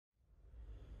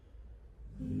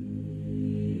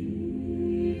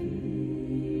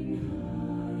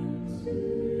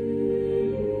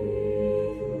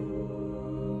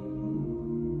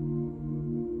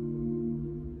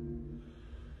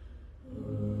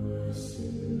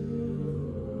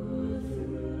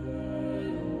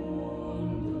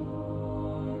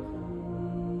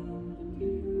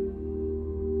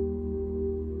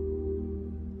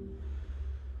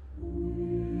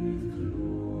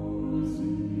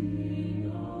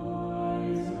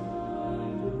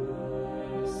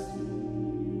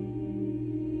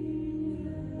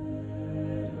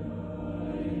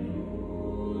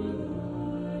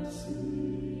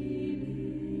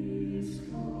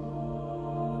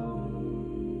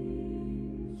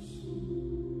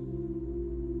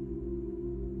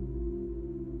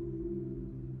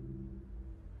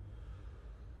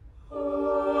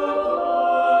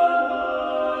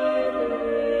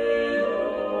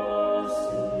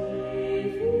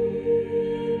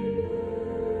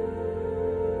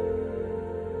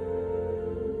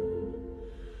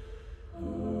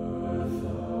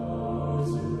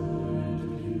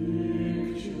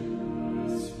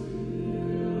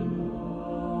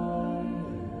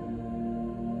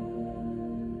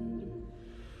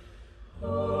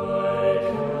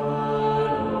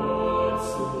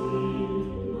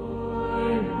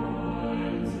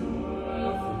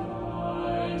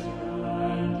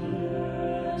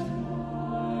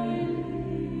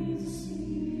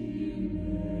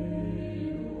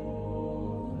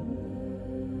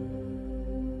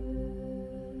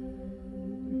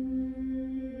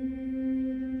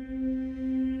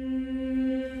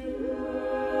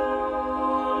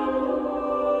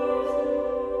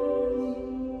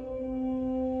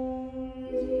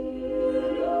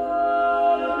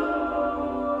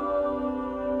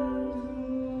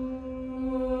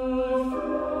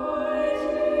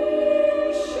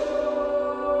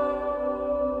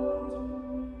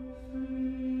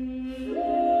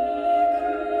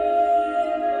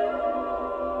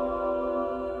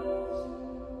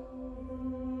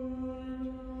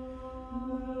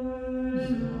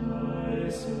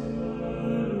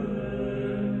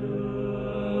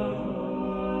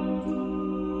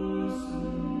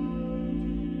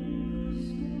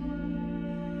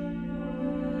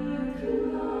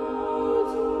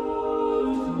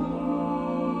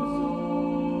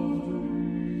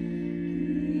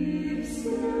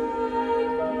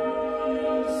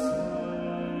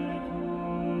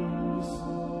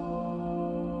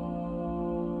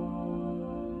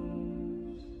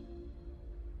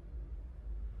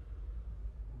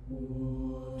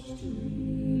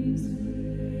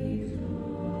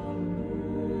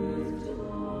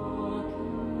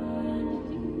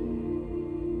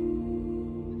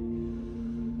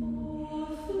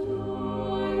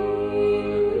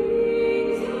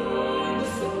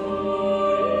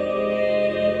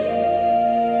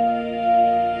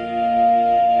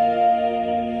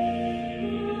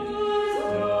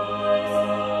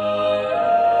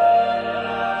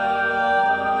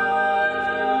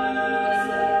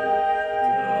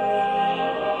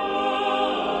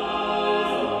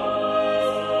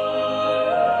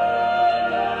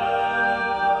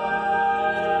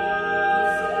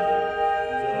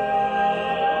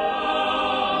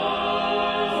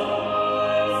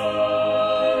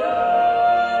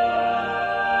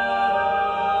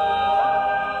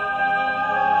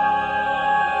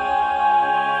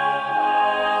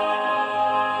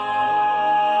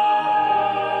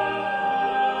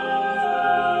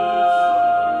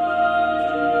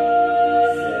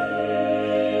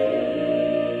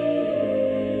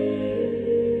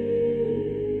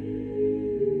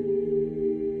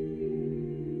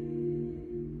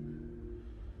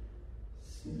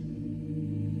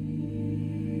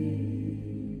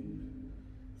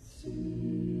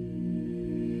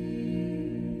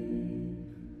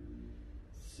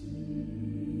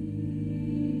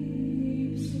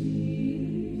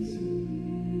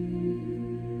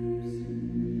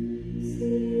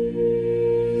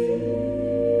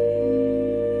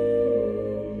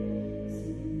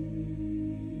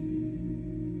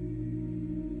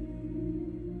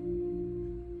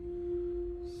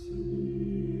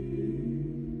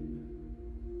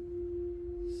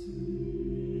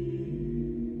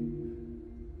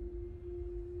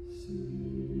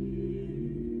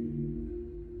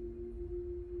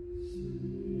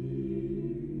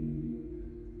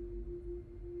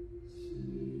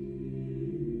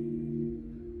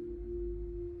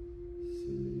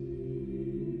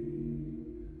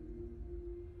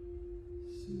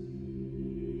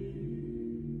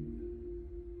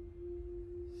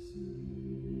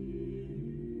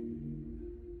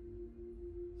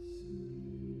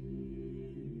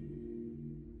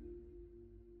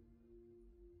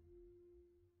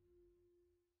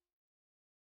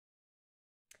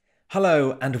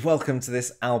Hello and welcome to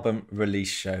this album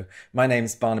release show. My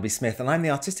name's Barney Smith and I'm the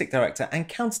artistic director and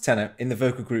countertenor in the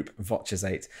vocal group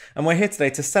VOCES8, and we're here today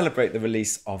to celebrate the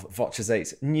release of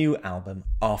VOCES8's new album,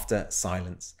 After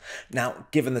Silence. Now,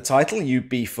 given the title, you'd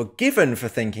be forgiven for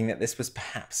thinking that this was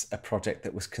perhaps a project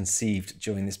that was conceived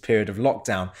during this period of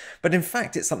lockdown, but in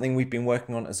fact it's something we've been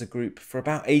working on as a group for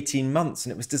about 18 months,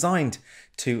 and it was designed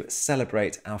to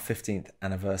celebrate our 15th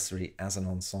anniversary as an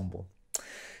ensemble.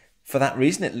 For that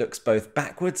reason, it looks both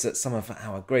backwards at some of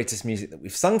our greatest music that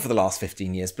we've sung for the last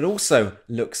 15 years, but also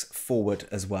looks forward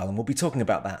as well. And we'll be talking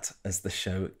about that as the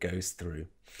show goes through.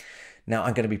 Now,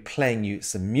 I'm going to be playing you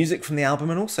some music from the album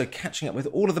and also catching up with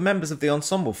all of the members of the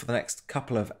ensemble for the next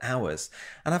couple of hours.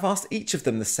 And I've asked each of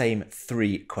them the same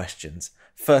 3 questions.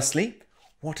 Firstly,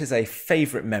 what is a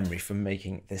favourite memory from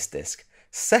making this disc?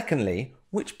 Secondly,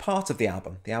 which part of the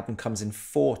album comes in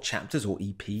 4 chapters or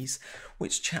EPs,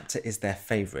 which chapter is their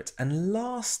favourite? And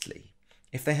lastly,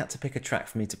 if they had to pick a track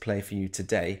for me to play for you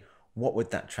today, what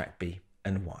would that track be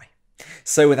and why?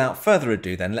 So without further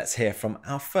ado then, let's hear from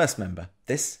our first member.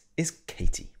 This is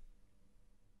Katie.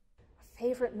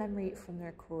 Favourite memory from the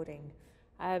recording?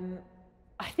 I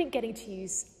think getting to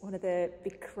use one of the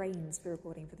big cranes for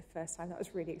recording for the first time, that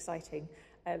was really exciting.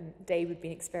 Dave had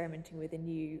been experimenting with a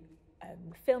new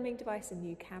filming device, a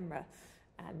new camera,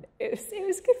 and it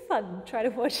was good fun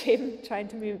trying to watch him trying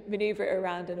to manoeuvre it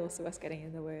around and also us getting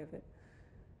in the way of it.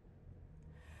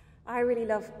 I really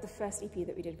love the first EP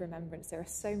that we did, Remembrance. There are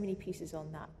so many pieces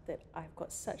on that I've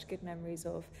got such good memories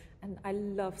of, and I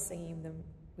love singing them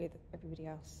with everybody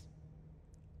else.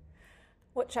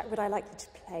 What track would I like you to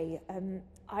play?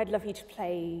 I'd love you to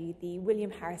play the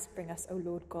William Harris Bring Us, O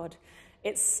Lord God.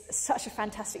 It's such a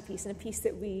fantastic piece, and a piece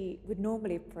that we would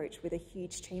normally approach with a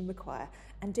huge chamber choir,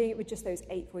 and doing it with just those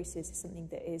 8 voices is something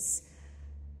that is,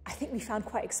 I think we found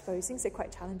quite exposing, so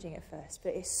quite challenging at first,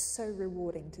 but it's so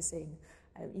rewarding to sing.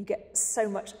 You get so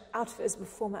much out of it as a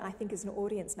performer, and I think as an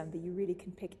audience member you really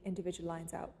can pick individual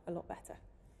lines out a lot better.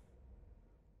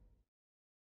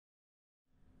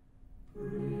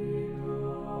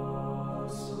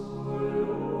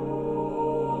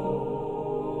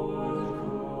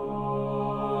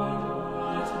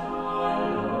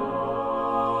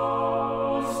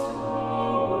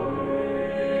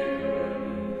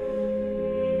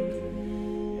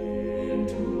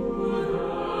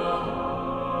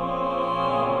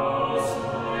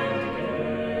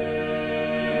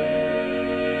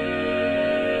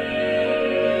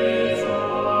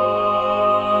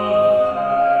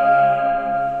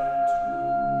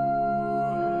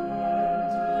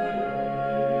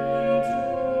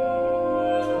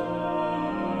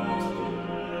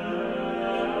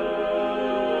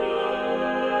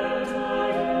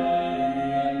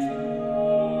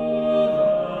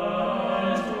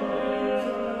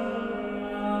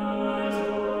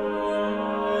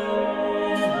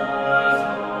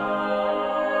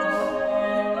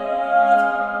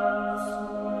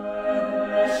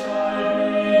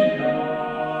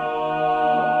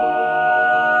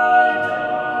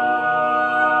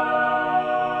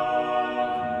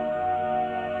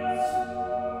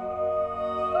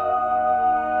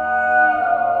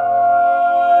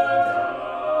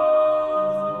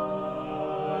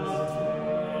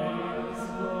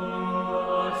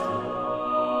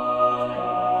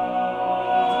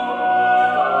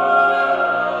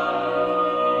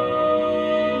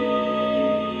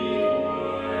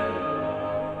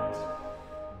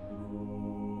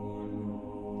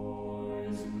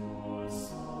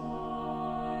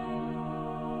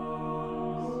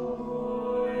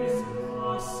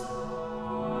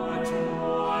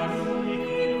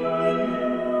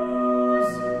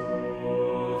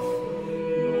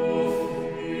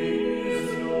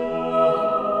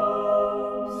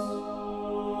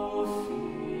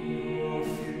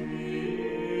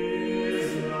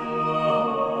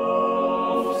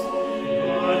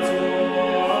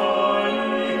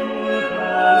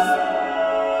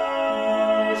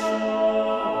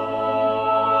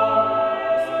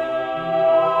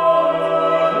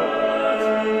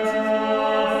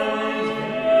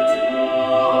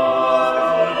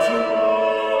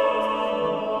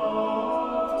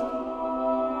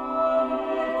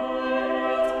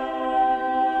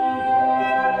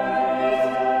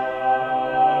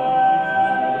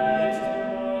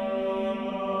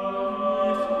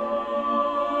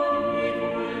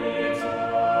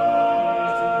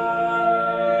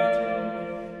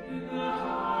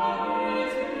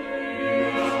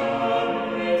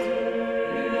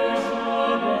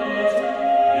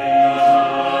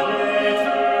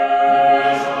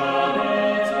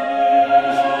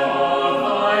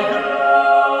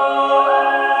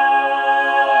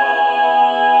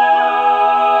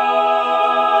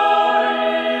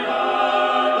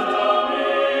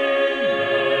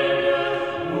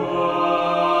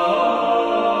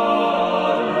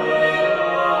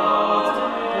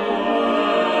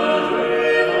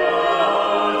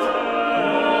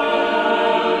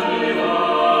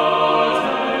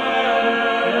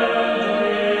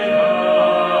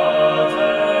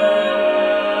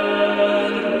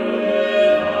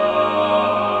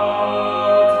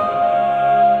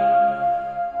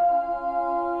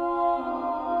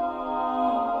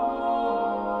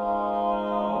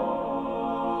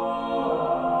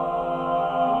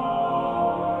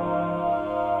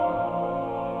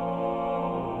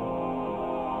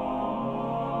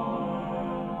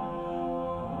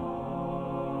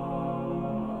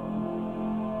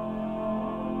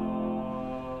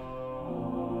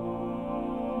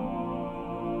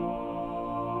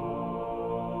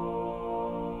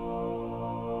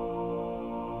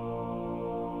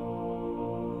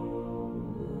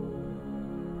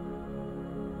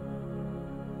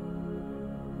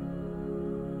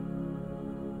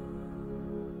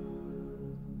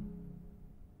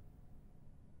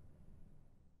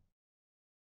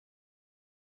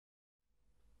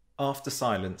 After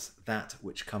silence, that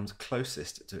which comes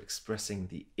closest to expressing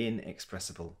the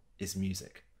inexpressible is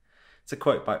music. It's a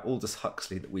quote by Aldous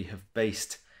Huxley that we have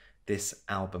based this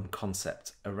album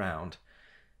concept around.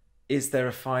 Is there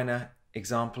a finer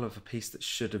example of a piece that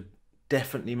should have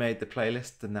definitely made the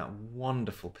playlist than that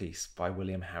wonderful piece by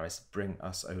William Harris, Bring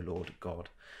Us, O Lord God?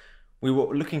 We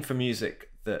were looking for music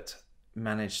that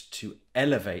managed to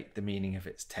elevate the meaning of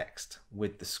its text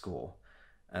with the score.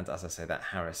 And as I say, that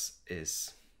Harris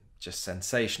is just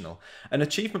sensational. An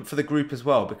achievement for the group as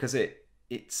well, because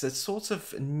it's a sort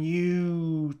of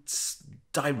new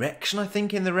direction, I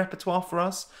think, in the repertoire for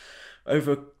us.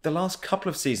 Over the last couple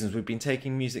of seasons, we've been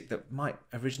taking music that might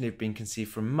originally have been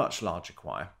conceived for a much larger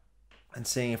choir and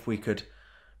seeing if we could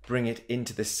bring it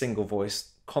into this single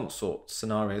voice consort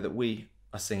scenario that we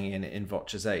are singing in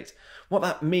VOCES8. What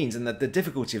that means, and the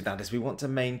difficulty of that, is we want to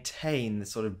maintain the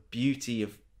sort of beauty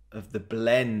of the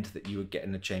blend that you would get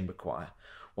in a chamber choir,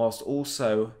 whilst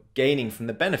also gaining from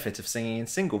the benefit of singing in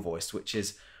single voice, which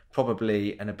is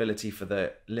probably an ability for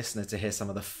the listener to hear some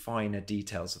of the finer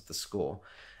details of the score.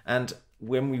 And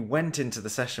when we went into the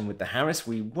session with the Harris,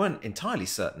 we weren't entirely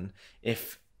certain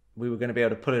if we were going to be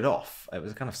able to pull it off. It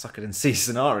was a kind of suck it and see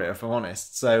scenario, if I'm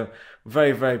honest. So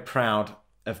very, very proud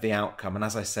of the outcome. And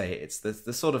as I say, it's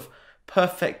the sort of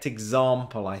perfect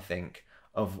example, I think,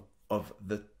 of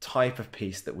the type of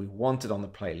piece that we wanted on the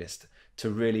playlist to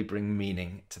really bring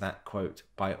meaning to that quote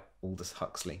by Aldous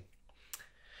Huxley.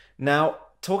 Now,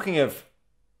 talking of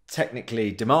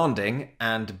technically demanding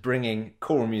and bringing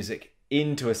choral music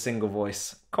into a single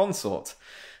voice consort,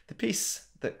 the piece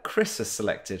that Chris has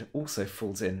selected also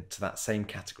falls into that same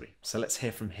category. So let's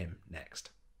hear from him next.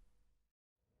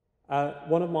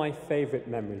 One of my favourite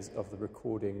memories of the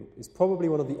recording is probably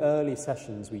one of the early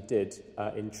sessions we did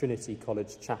in Trinity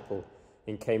College Chapel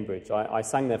in Cambridge. I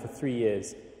sang there for 3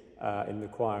 years in the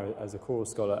choir as a choral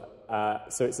scholar,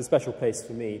 so it's a special place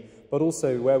for me. But also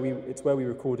it's where we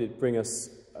recorded Bring Us,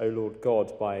 O Lord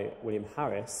God by William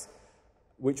Harris,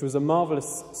 which was a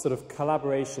marvellous sort of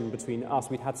collaboration between us.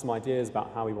 We'd had some ideas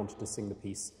about how we wanted to sing the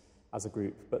piece as a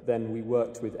group, but then we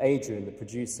worked with Adrian, the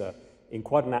producer, in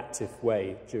quite an active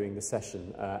way during the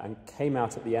session and came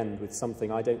out at the end with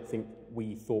something I don't think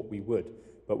we thought we would,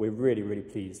 but we're really, really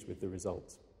pleased with the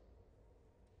result.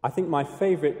 I think my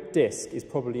favourite disc is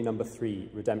probably number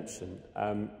 3, Redemption.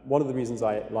 One of the reasons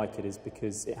I like it is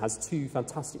because it has 2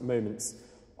 fantastic moments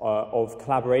of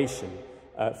collaboration.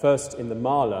 First in the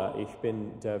Mahler, Ich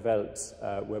bin der Welt,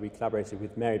 where we collaborated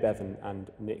with Mary Bevan and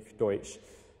Nick Deutsch,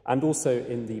 and also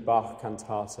in the Bach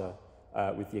Cantata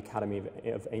with the Academy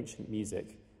of Ancient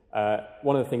Music.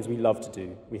 One of the things we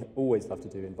always love to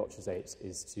do in VOCES8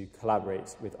 is to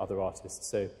collaborate with other artists,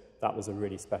 so that was a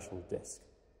really special disc.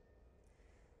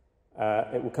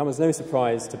 It will come as no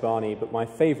surprise to Barney, but my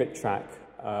favourite track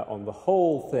on the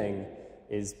whole thing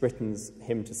is Britain's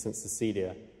Hymn to St.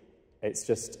 Cecilia. It's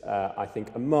just, I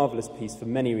think, a marvellous piece for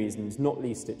many reasons, not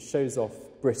least it shows off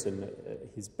Britain,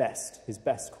 his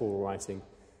best choral writing,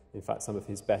 in fact, some of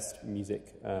his best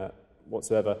music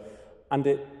whatsoever. And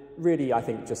it really, I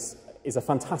think, just is a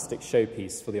fantastic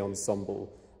showpiece for the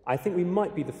ensemble. I think we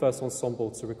might be the first ensemble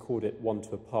to record it 1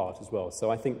 to a part as well, so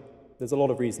I think there's a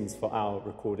lot of reasons for our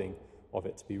recording of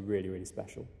it to be really, really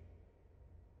special.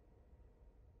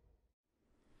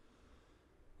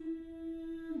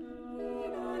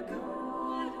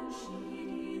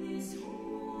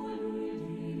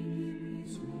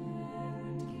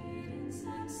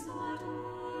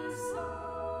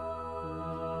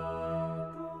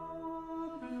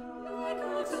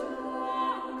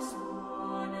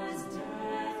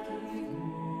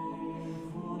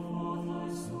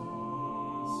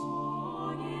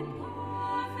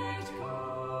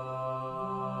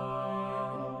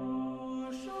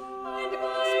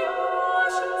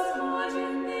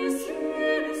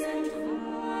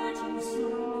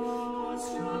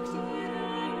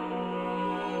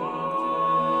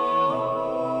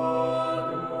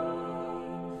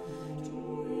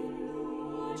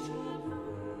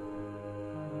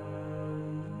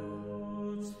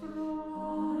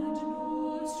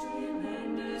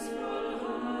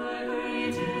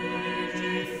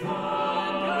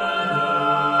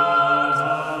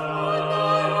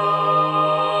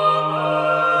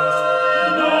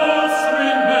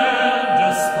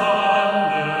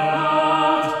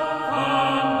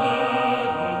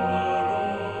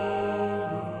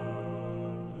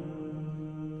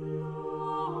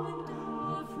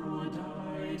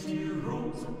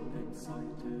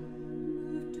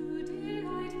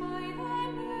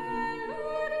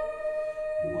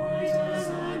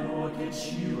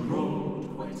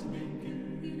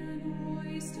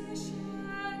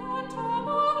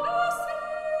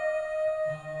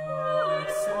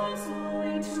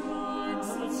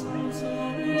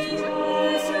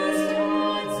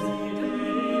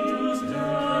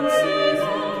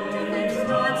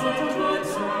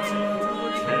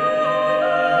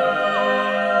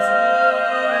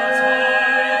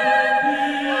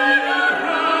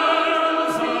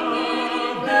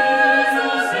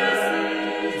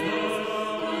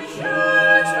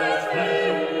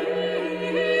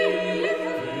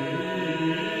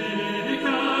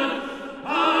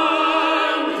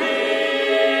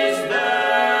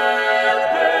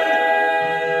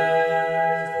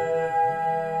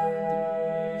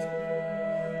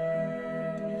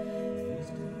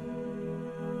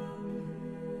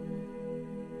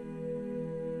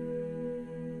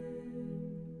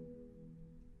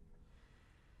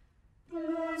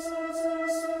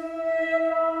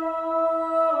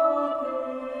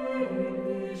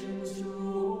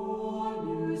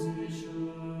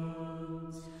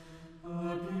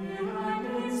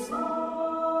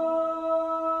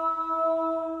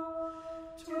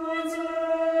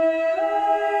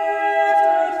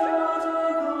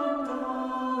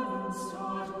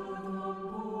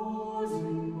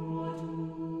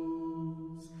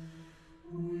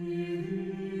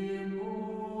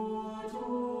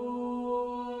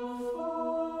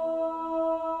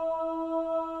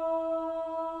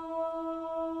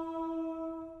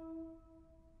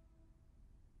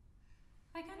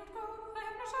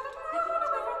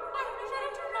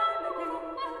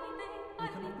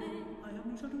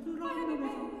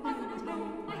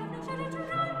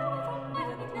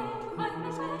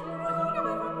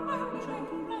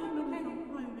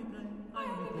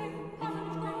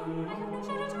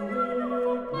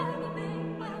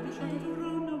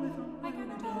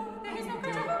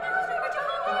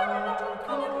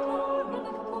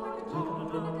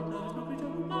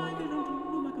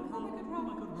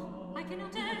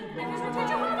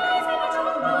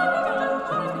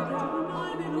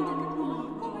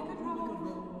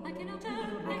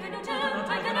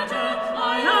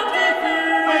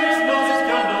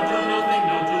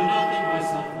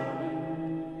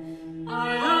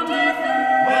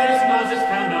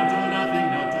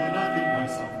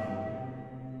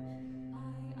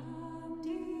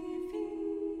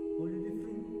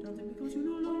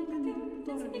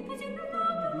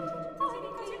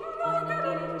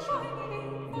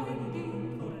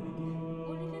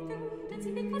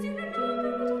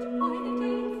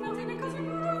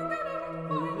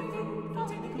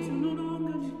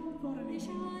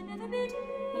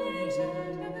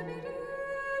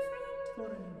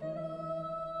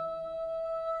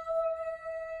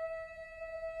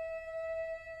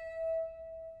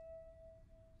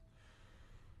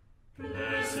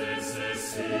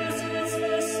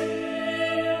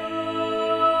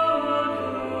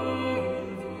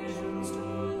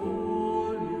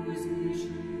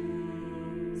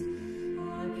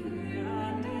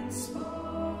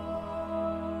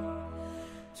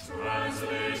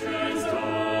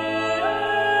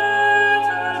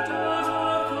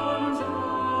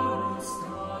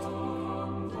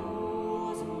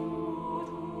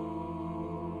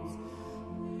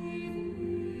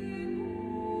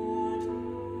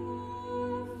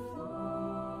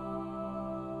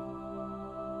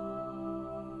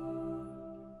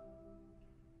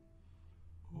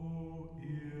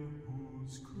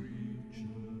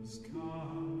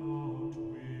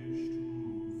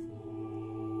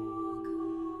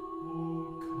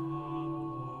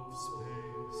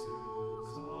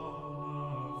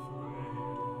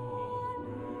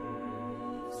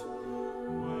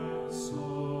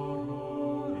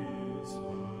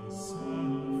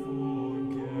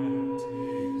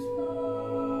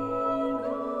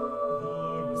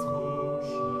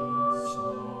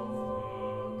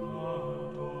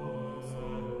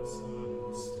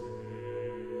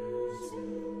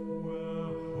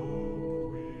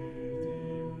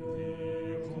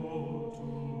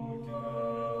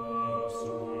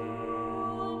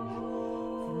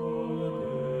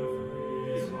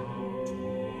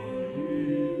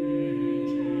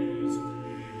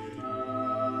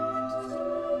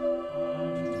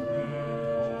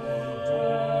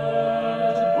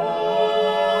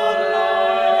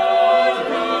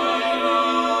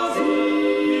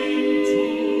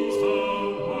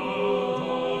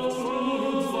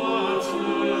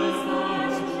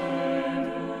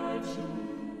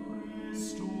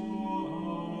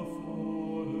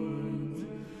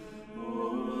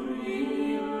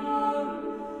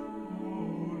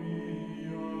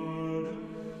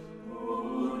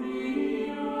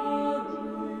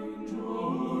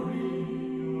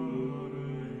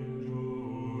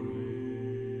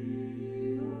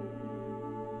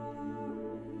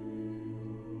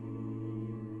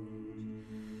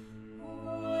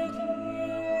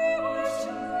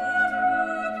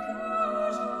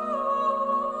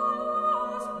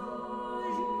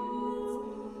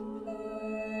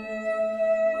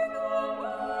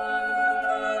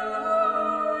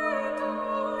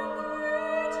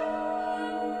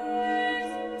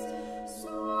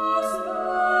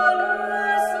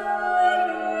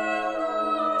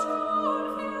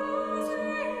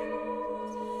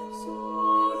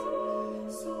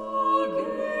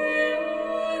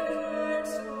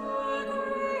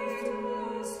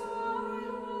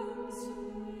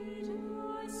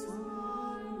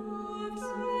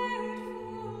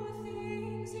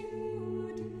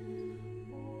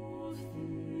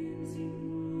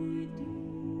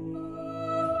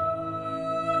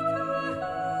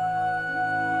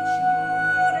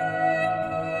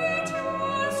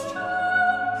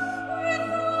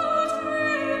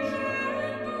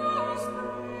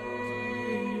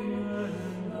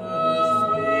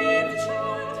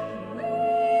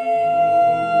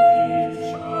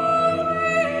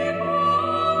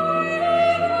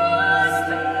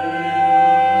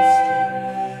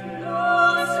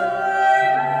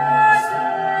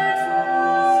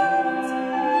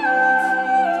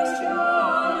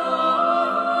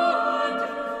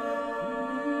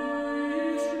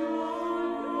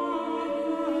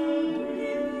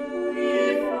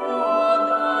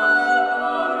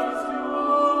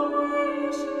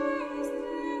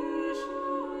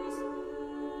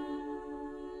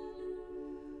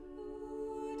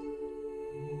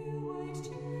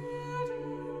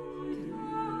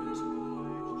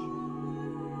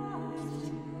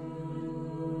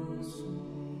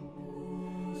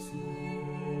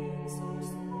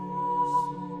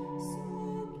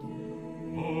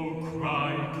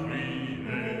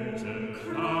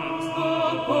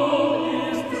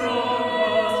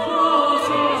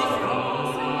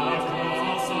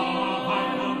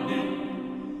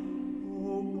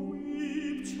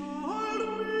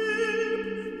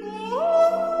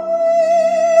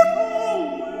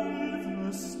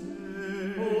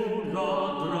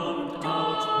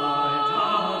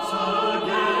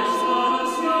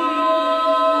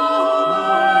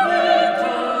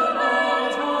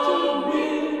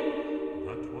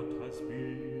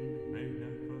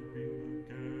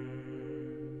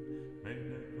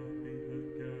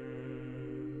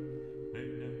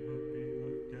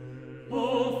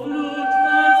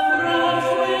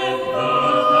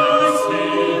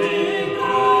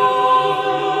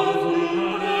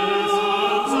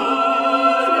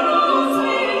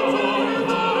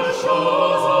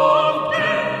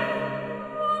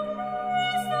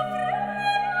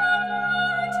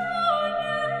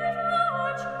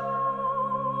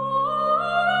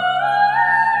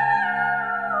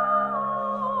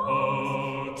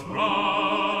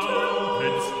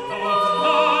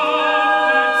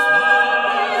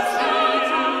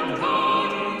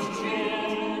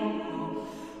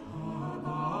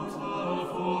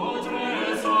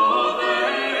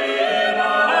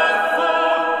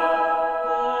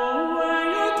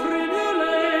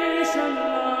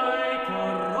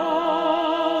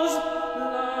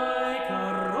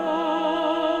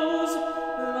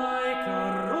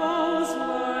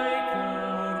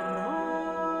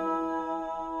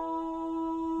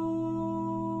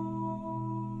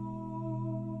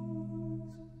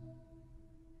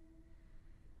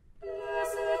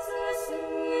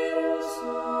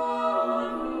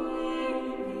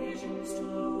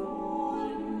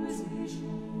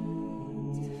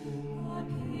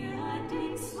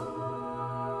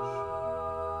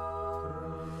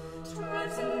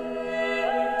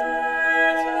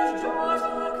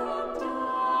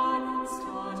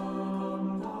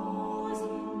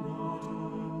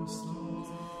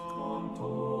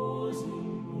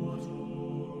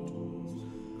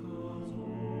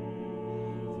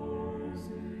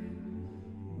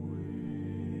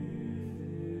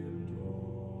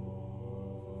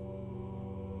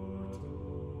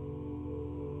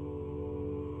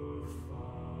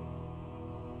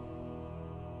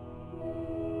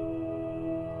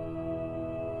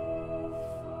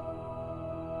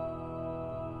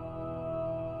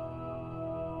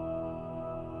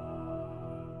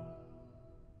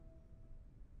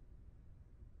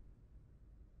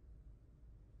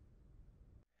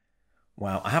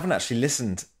 Wow, I haven't actually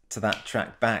listened to that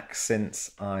track back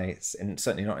since and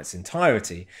certainly not its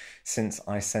entirety, since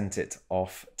I sent it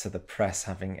off to the press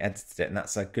having edited it, and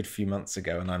that's a good few months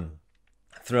ago, and I'm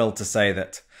thrilled to say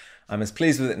that I'm as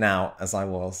pleased with it now as I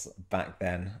was back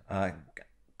then.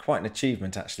 Quite an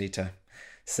achievement actually to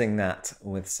sing that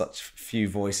with such few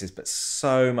voices, but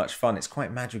so much fun. It's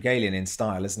quite madrigalian in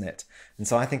style, isn't it? And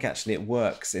so I think actually it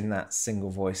works in that single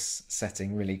voice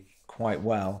setting really quite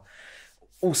well.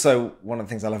 Also, one of the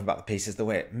things I love about the piece is the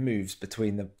way it moves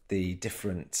between the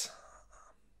different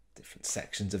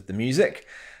sections of the music,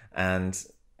 and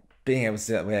being able to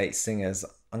do that with 8 singers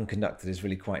unconducted is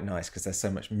really quite nice because there's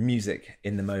so much music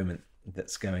in the moment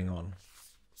that's going on.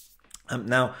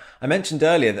 Now, I mentioned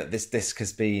earlier that this disc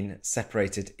has been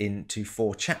separated into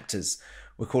 4 chapters.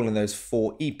 We're calling those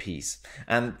 4 EPs.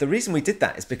 And the reason we did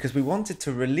that is because we wanted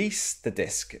to release the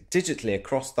disc digitally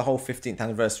across the whole 15th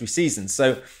anniversary season.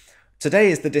 So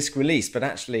today is the disc release, but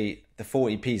actually the 4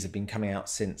 EPs have been coming out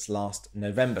since last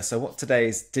November. So what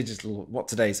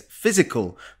today's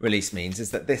physical release means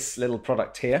is that this little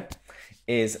product here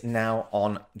is now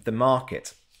on the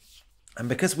market. And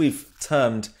because we've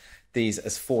termed these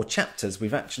as 4 chapters,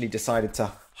 we've actually decided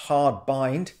to hard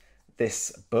bind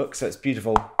this book. So it's a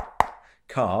beautiful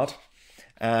card.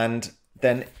 And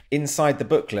then inside the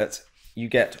booklet, you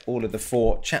get all of the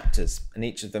 4 chapters, and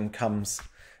each of them comes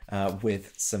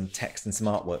with some text and some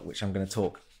artwork, which I'm going to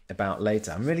talk about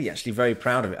later. I'm really actually very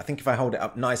proud of it. I think if I hold it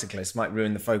up nice and close, it might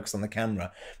ruin the focus on the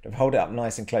camera. But if I hold it up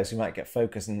nice and close, we might get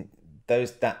focus. And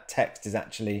that text is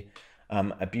actually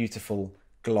a beautiful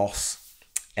gloss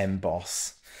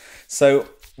emboss. So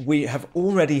we have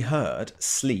already heard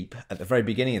Sleep at the very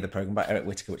beginning of the programme by Eric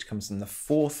Whittaker, which comes from the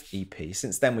 4th EP.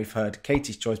 Since then, we've heard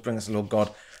Katie's Choice, Bring Us a Lord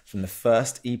God, from the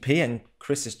 1st EP, and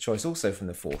Chris's Choice also from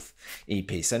the 4th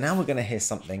EP. So now we're going to hear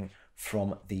something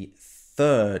from the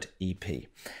 3rd EP.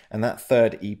 And that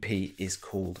 3rd EP is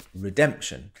called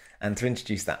Redemption. And to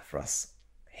introduce that for us,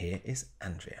 here is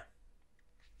Andrea.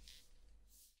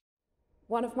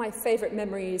 One of my favourite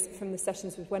memories from the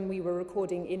sessions was when we were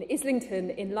recording in Islington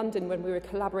in London, when we were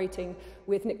collaborating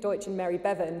with Nick Deutsch and Mary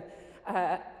Bevan,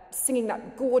 singing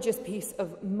that gorgeous piece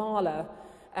of Marla.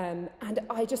 And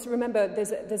I just remember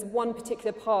there's one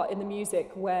particular part in the music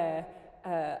where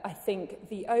I think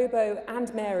the oboe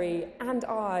and Mary and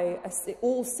I are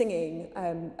all singing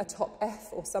a top F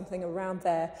or something around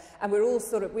there, and we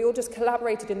all just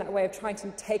collaborated in that way of trying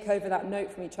to take over that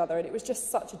note from each other, and it was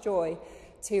just such a joy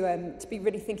to be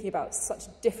really thinking about such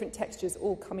different textures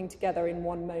all coming together in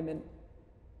one moment.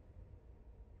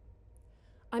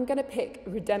 I'm going to pick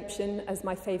Redemption as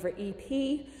my favourite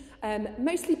EP,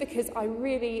 mostly because I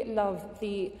really love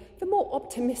the more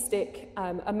optimistic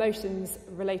emotions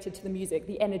related to the music,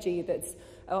 the energy that's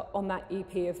on that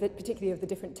EP, particularly of the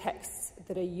different texts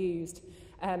that are used.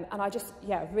 And I just,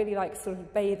 really like sort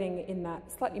of bathing in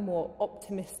that slightly more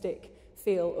optimistic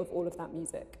feel of all of that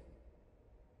music.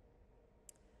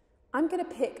 I'm going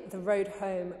to pick The Road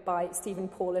Home by Stephen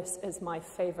Paulus as my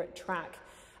favourite track.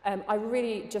 I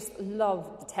really just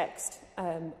love the text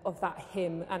of that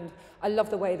hymn, and I love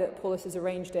the way that Paulus has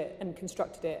arranged it and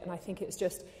constructed it, and I think it's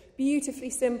just beautifully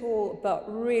simple but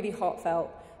really heartfelt,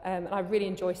 and I really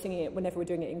enjoy singing it whenever we're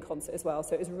doing it in concert as well,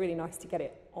 so it was really nice to get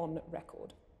it on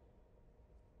record.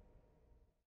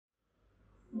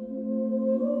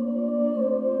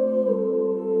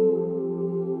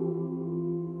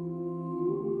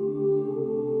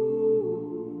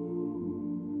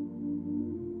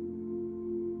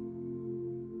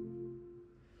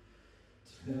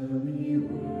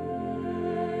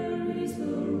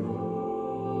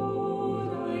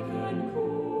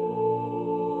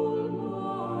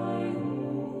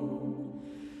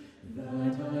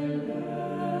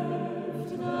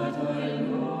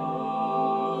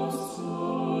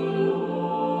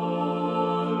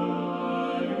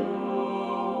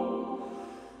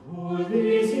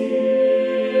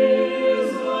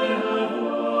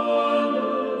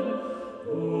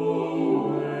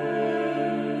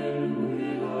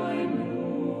 I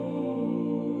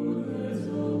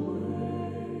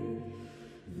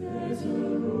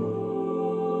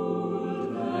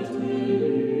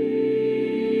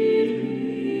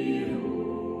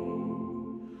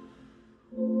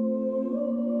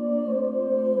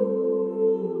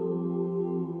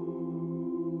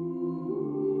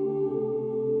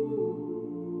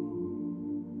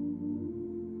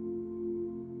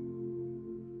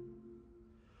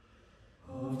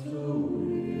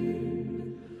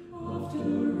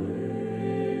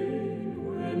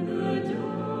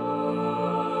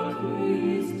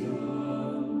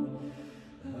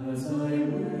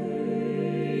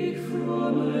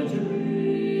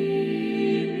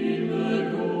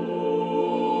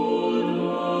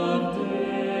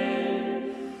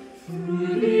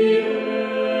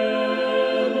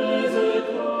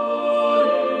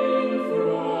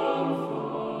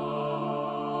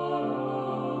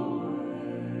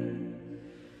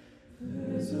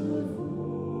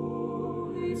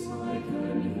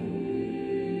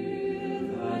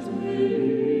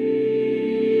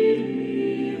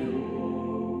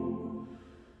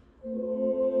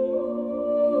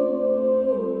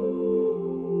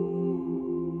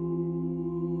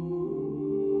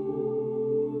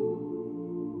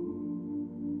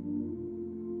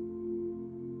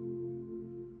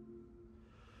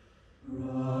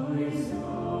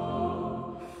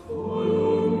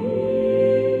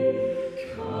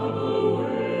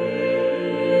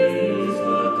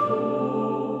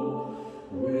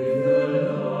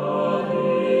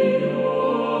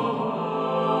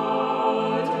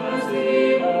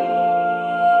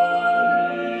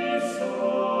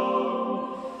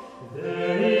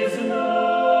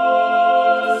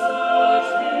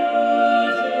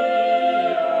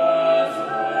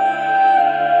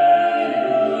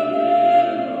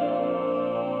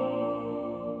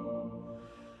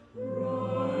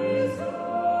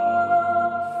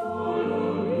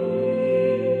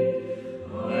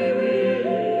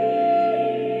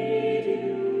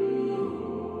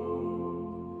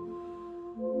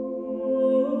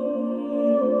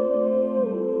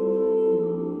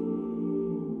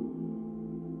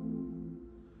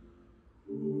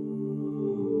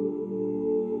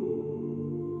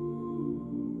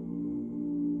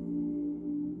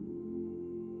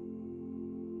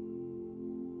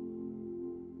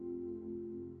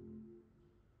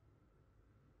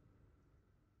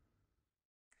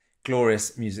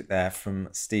glorious music there from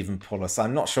Stephen Paulus.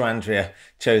 I'm not sure Andrea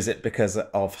chose it because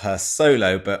of her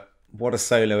solo, but what a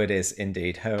solo it is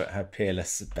indeed, her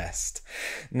peerless best.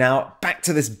 Now, back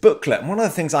to this booklet. One of the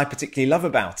things I particularly love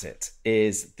about it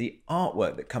is the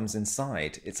artwork that comes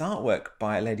inside. It's artwork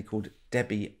by a lady called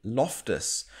Debbie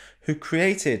Loftus, who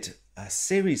created a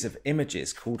series of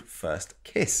images called First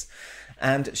Kiss.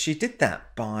 And she did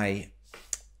that by,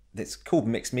 it's called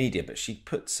mixed media, but she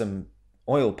put some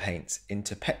oil paints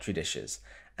into Petri dishes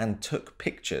and took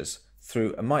pictures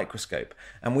through a microscope.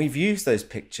 And we've used those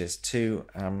pictures to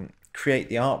create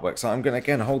the artwork. So I'm going to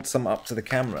again hold some up to the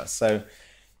camera so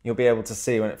you'll be able to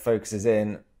see when it focuses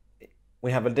in.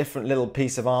 We have a different little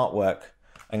piece of artwork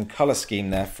and colour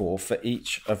scheme therefore for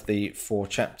each of the 4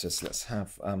 chapters. Let's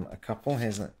have a couple.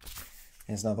 Here's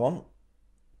another one.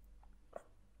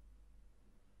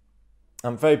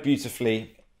 Very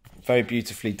beautifully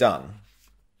done.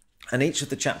 And each of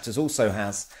the chapters also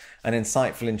has an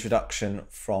insightful introduction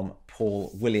from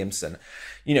Paul Williamson.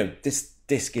 You know, this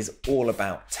disc is all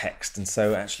about text, and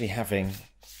so actually having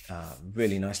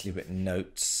really nicely written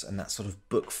notes and that sort of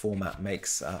book format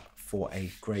makes for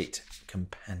a great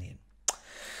companion.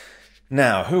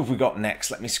 Now, who have we got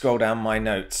next? Let me scroll down my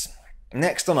notes.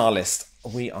 Next on our list,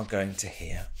 we are going to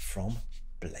hear from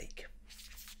Blake.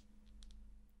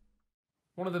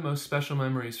 One of the most special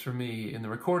memories for me in the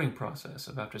recording process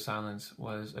of After Silence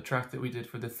was a track that we did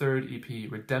for the 3rd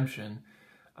EP, Redemption,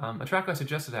 a track I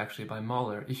suggested actually by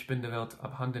Mahler, Ich bin der Welt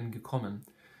abhanden gekommen.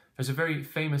 There's a very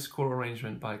famous choral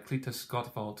arrangement by Cletus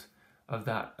Gottwald of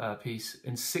that piece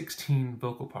in 16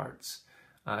 vocal parts.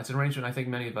 It's an arrangement I think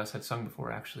many of us had sung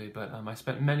before actually, but I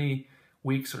spent many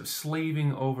weeks sort of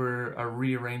slaving over a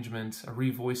rearrangement, a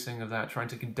revoicing of that, trying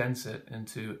to condense it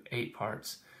into 8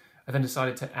 parts. I then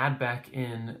decided to add back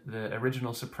in the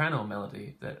original soprano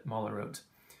melody that Mahler wrote.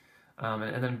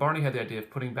 And then Barney had the idea of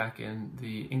putting back in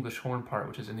the English horn part,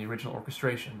 which is in the original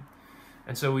orchestration.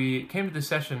 And so we came to this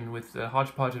session with a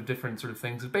hodgepodge of different sort of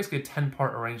things. It's basically a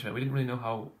 10-part arrangement. We didn't really know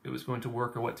how it was going to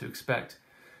work or what to expect.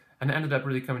 And it ended up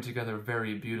really coming together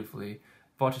very beautifully.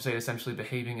 VOCES8 essentially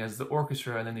behaving as the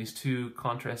orchestra, and then these 2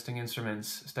 contrasting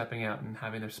instruments stepping out and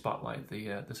having their spotlight.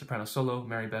 The soprano solo,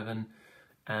 Mary Bevan,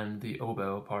 and the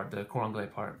oboe part, the cor anglais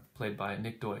part, played by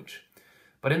Nick Deutsch.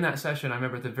 But in that session, I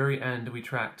remember at the very end, we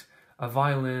tracked a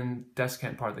violin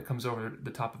descant part that comes over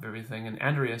the top of everything, and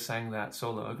Andrea sang that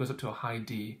solo. It goes up to a high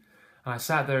D. And I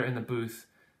sat there in the booth,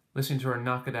 listening to her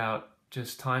knock it out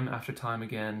just time after time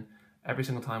again. Every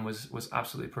single time was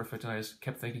absolutely perfect, and I just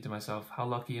kept thinking to myself, how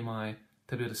lucky am I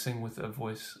to be able to sing with a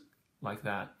voice like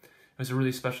that? It was a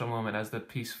really special moment as the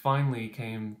piece finally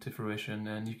came to fruition,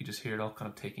 and you could just hear it all kind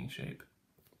of taking shape.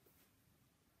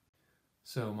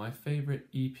 So, my favorite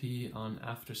EP on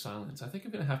After Silence. I think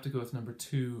I'm going to have to go with number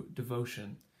 2,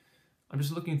 Devotion. I'm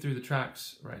just looking through the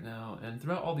tracks right now, and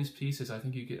throughout all these pieces, I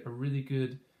think you get a really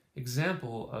good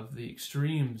example of the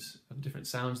extremes of different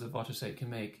sounds that VOCES8 can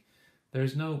make.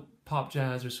 There's no pop,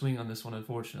 jazz, or swing on this one,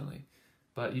 unfortunately,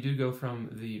 but you do go from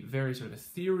the very sort of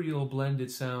ethereal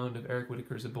blended sound of Eric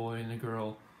Whitacre's A Boy and a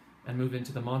Girl, and move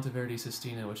into the Monteverdi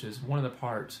Sestina, which is one of the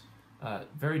parts,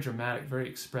 very dramatic, very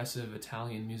expressive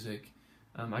Italian music.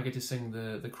 I get to sing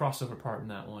the crossover part in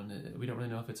that one. We don't really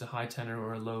know if it's a high tenor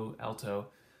or a low alto,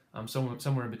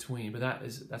 somewhere in between, but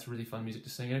that's really fun music to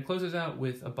sing. And it closes out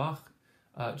with a Bach,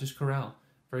 just chorale,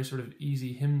 very sort of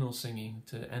easy hymnal singing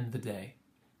to end the day.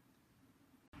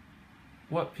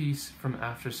 What piece from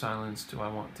After Silence do I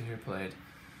want to hear played?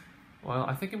 Well,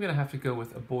 I think I'm going to have to go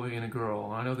with A Boy and a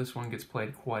Girl. I know this one gets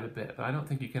played quite a bit, but I don't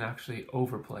think you can actually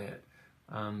overplay it.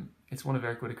 It's one of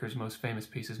Eric Whitacre's most famous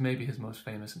pieces, maybe his most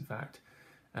famous, in fact.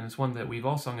 And it's one that we've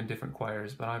all sung in different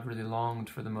choirs, but I've really longed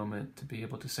for the moment to be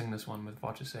able to sing this one with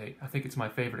VOCES8. I think it's my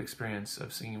favorite experience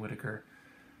of singing Whitacre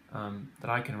that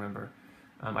I can remember.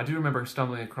 I do remember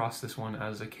stumbling across this one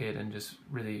as a kid and just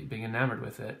really being enamored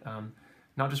with it.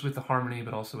 Not just with the harmony,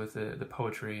 but also with the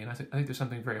poetry. And I think there's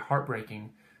something very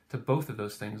heartbreaking to both of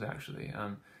those things, actually.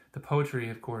 The poetry,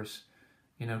 of course,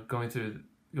 you know, going through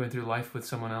life with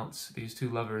someone else, these 2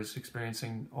 lovers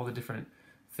experiencing all the different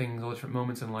things, all the different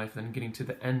moments in life, then getting to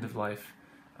the end of life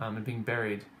and being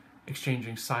buried,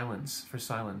 exchanging silence for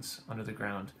silence under the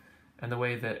ground. And the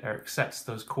way that Eric sets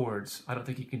those chords, I don't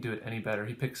think he can do it any better.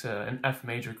 He picks an F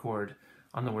major chord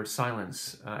on the word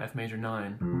silence, F major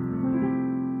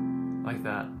 9, like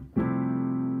that.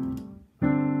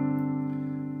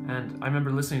 And I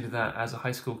remember listening to that as a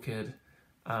high school kid,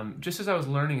 just as I was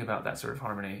learning about that sort of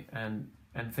harmony, and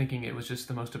thinking it was just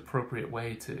the most appropriate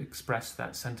way to express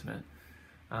that sentiment.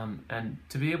 And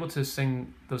to be able to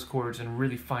sing those chords and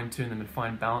really fine-tune them and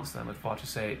fine-balance them with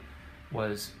VOCES8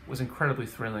 was incredibly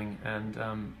thrilling, and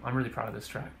I'm really proud of this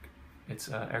track. It's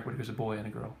Eric Whitacre's A Boy and a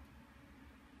Girl.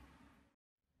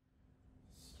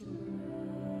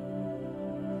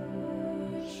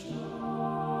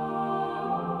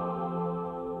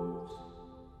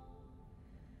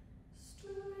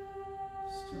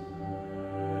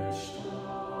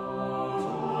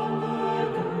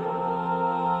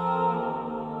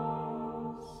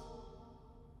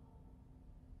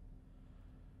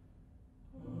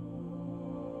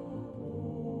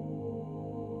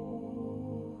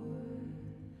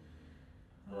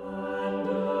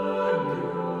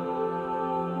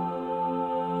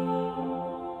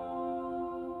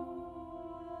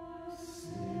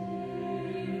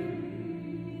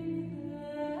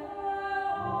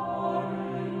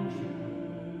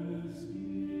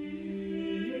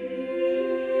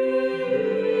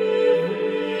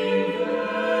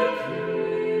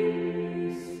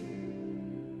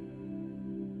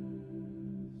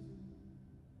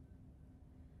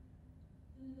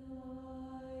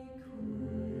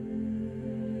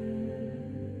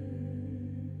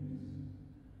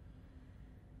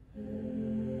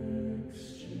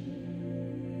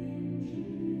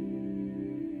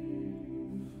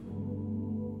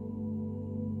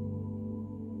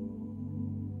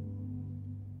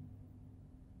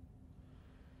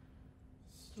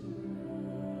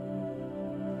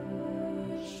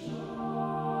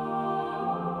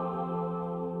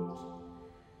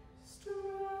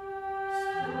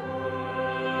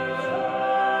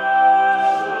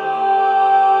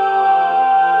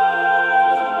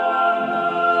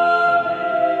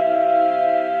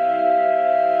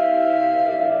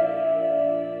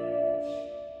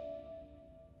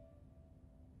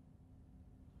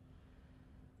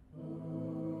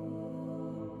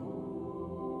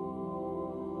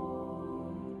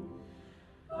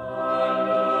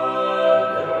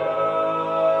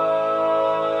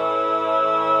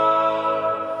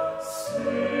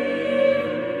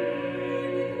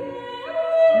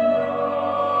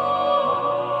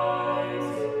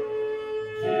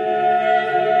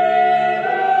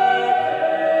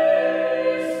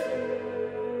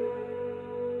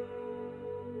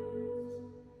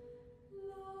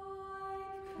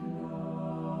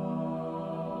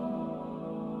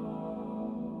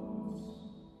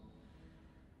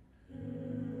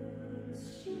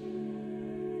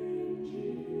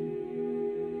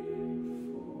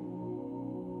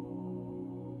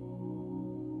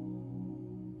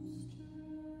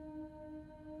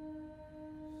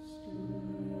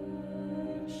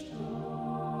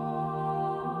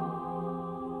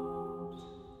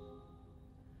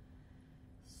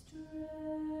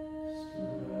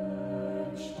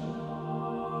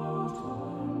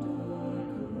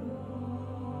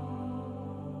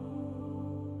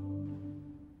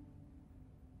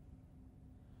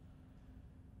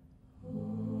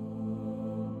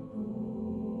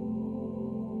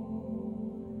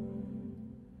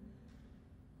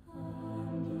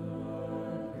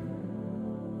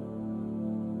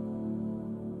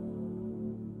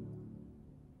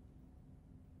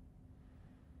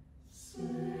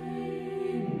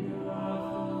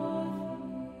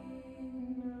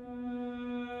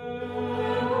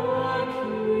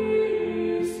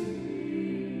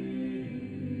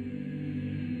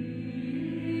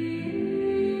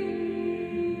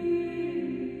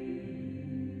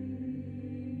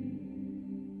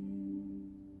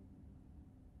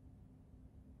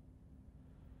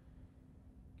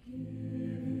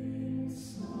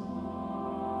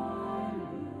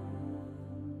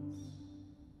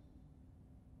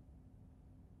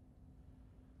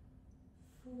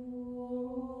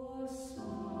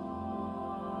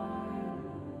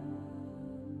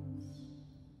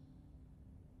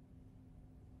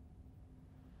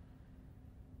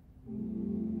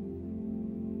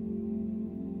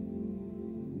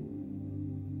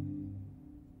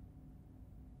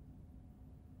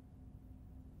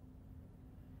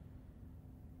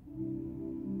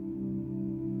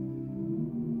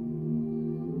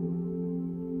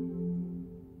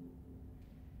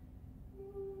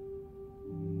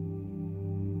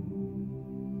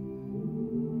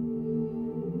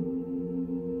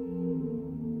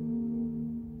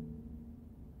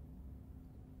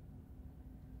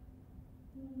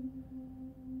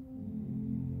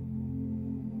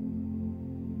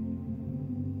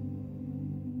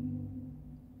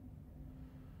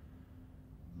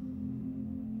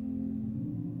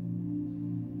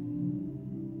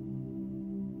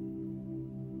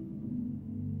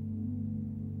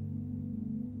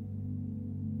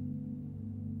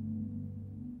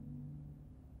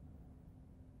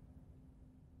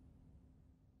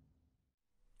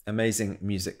 Amazing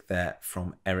music there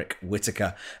from Eric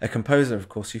Whittaker, a composer, of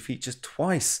course, who features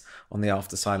twice on the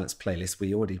After Silence playlist.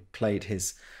 We already played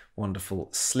his wonderful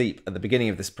Sleep at the beginning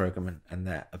of this programme, and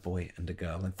they're a boy and a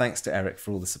girl. And thanks to Eric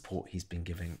for all the support he's been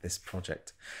giving this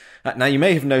project. Now, you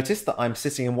may have noticed that I'm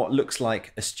sitting in what looks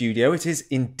like a studio. It is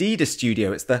indeed a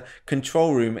studio. It's the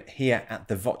control room here at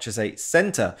the VOCES8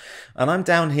 Centre. And I'm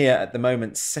down here at the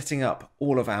moment setting up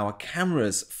all of our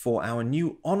cameras for our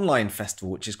new online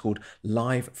festival, which is called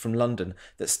Live from London,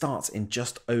 that starts in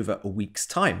just over a week's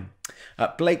time.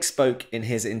 Blake spoke in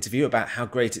his interview about how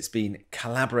great it's been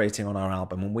collaborating on our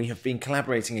album, and we have been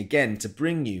collaborating again to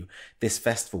bring you this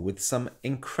festival with some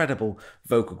incredible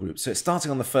vocal groups. So it's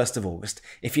starting on the 1st of August.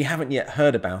 If you haven't yet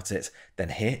heard about it, then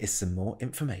here is some more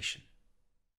information.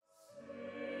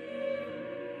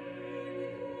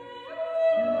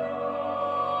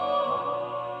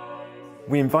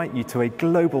 We invite you to a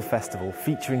global festival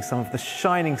featuring some of the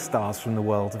shining stars from the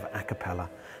world of a cappella,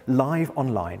 live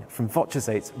online from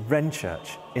VOCES8's Wren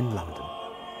Church in London.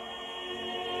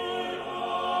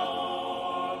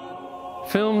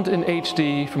 Filmed in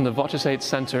HD from the VOCES8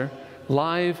 Centre,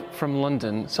 Live from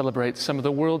London celebrates some of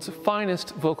the world's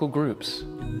finest vocal groups.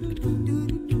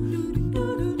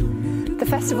 The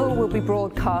festival will be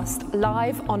broadcast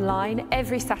live online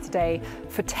every Saturday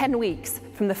for 10 weeks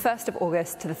from the 1st of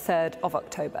August to the 3rd of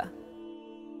October.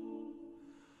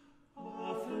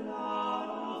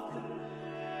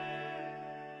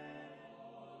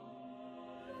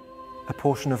 A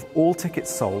portion of all tickets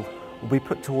sold will be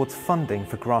put towards funding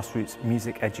for grassroots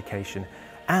music education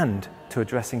and to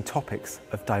addressing topics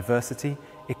of diversity,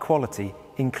 equality,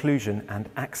 inclusion and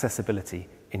accessibility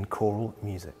in choral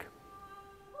music.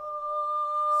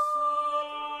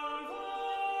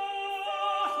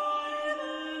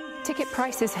 Ticket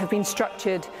prices have been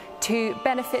structured to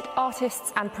benefit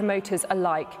artists and promoters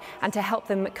alike and to help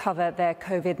them cover their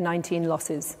COVID-19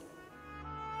 losses.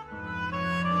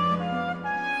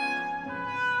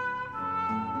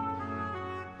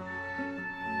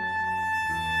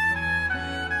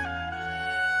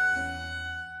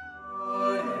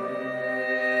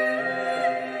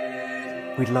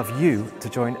 We'd love you to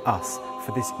join us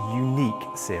for this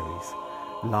unique series,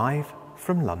 Live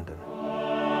from London.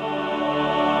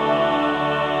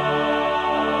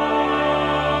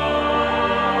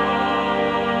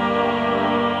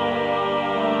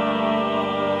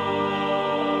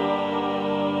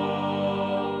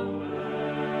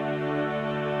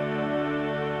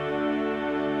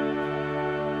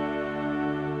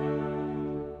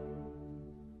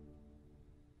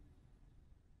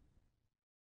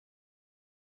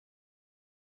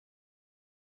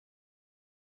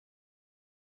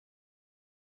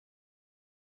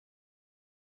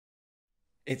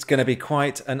 It's going to be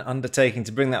quite an undertaking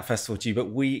to bring that festival to you,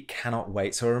 but we cannot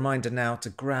wait. So a reminder now to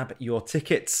grab your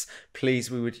tickets.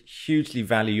 Please, we would hugely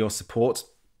value your support.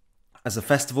 As a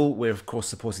festival, we're of course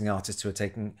supporting the artists who are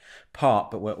taking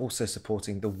part, but we're also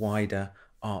supporting the wider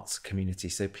arts community.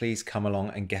 So please come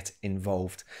along and get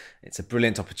involved. It's a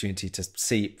brilliant opportunity to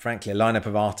see, frankly, a lineup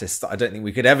of artists that I don't think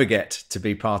we could ever get to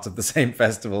be part of the same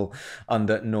festival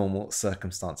under normal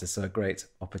circumstances. So a great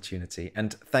opportunity.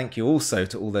 And thank you also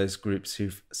to all those groups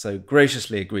who've so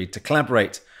graciously agreed to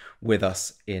collaborate with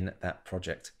us in that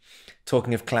project.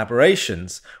 Talking of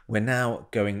collaborations, we're now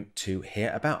going to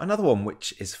hear about another one,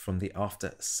 which is from the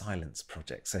After Silence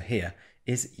project. So here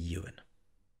is Ewan.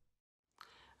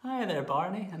 Hi there,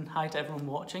 Barney, and hi to everyone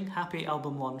watching. Happy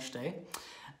album launch day.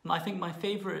 I think my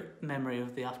favourite memory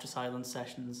of the After Silence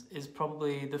sessions is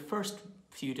probably the first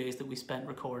few days that we spent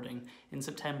recording in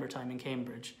September time in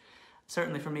Cambridge.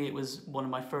 Certainly for me it was one of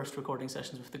my first recording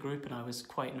sessions with the group and I was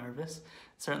quite nervous.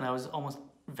 Certainly I was almost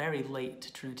very late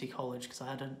to Trinity College because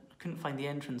I couldn't find the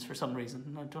entrance for some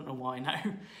reason. I don't know why now.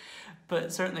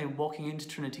 But certainly walking into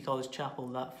Trinity College Chapel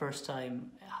that first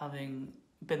time, having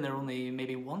been there only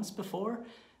maybe once before,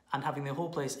 and having the whole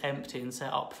place empty and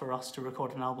set up for us to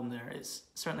record an album there, it's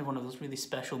certainly one of those really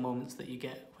special moments that you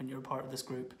get when you're a part of this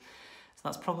group. So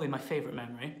that's probably my favourite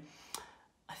memory.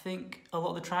 I think a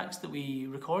lot of the tracks that we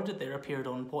recorded there appeared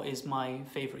on what is my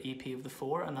favourite EP of the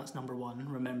four, and that's number 1,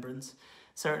 Remembrance.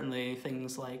 Certainly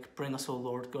things like Bring Us O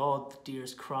Lord God, The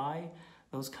Deer's Cry,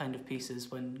 those kind of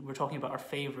pieces, when we're talking about our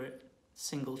favourite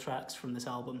single tracks from this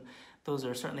album, those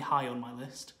are certainly high on my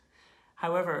list.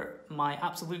 However, my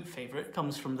absolute favourite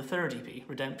comes from the third EP,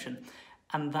 Redemption,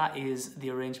 and that is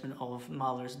the arrangement of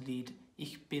Mahler's Lied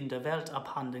Ich bin der Welt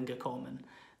abhanden gekommen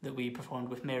that we performed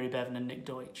with Mary Bevan and Nick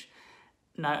Deutsch.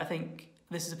 Now, I think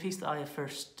this is a piece that I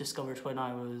first discovered when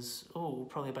I was,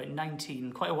 probably about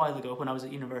 19, quite a while ago when I was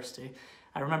at university.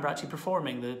 I remember actually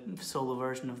performing the solo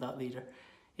version of that lieder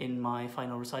in my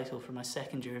final recital for my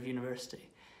second year of university.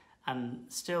 And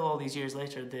still, all these years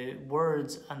later, the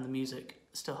words and the music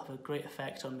still have a great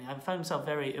effect on me. I found myself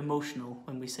very emotional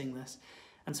when we sing this.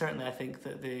 And certainly I think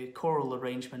that the choral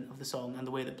arrangement of the song and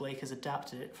the way that Blake has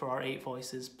adapted it for our 8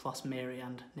 voices plus Mary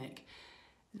and Nick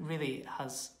really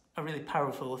has a really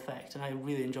powerful effect, and I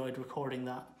really enjoyed recording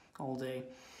that all day.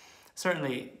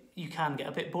 Certainly you can get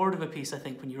a bit bored of a piece, I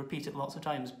think, when you repeat it lots of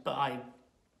times, but I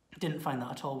didn't find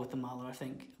that at all with the Mahler. I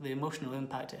think the emotional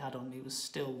impact it had on me was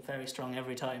still very strong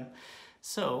every time.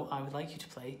 So I would like you to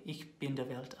play Ich bin der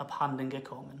Welt abhanden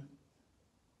gekommen.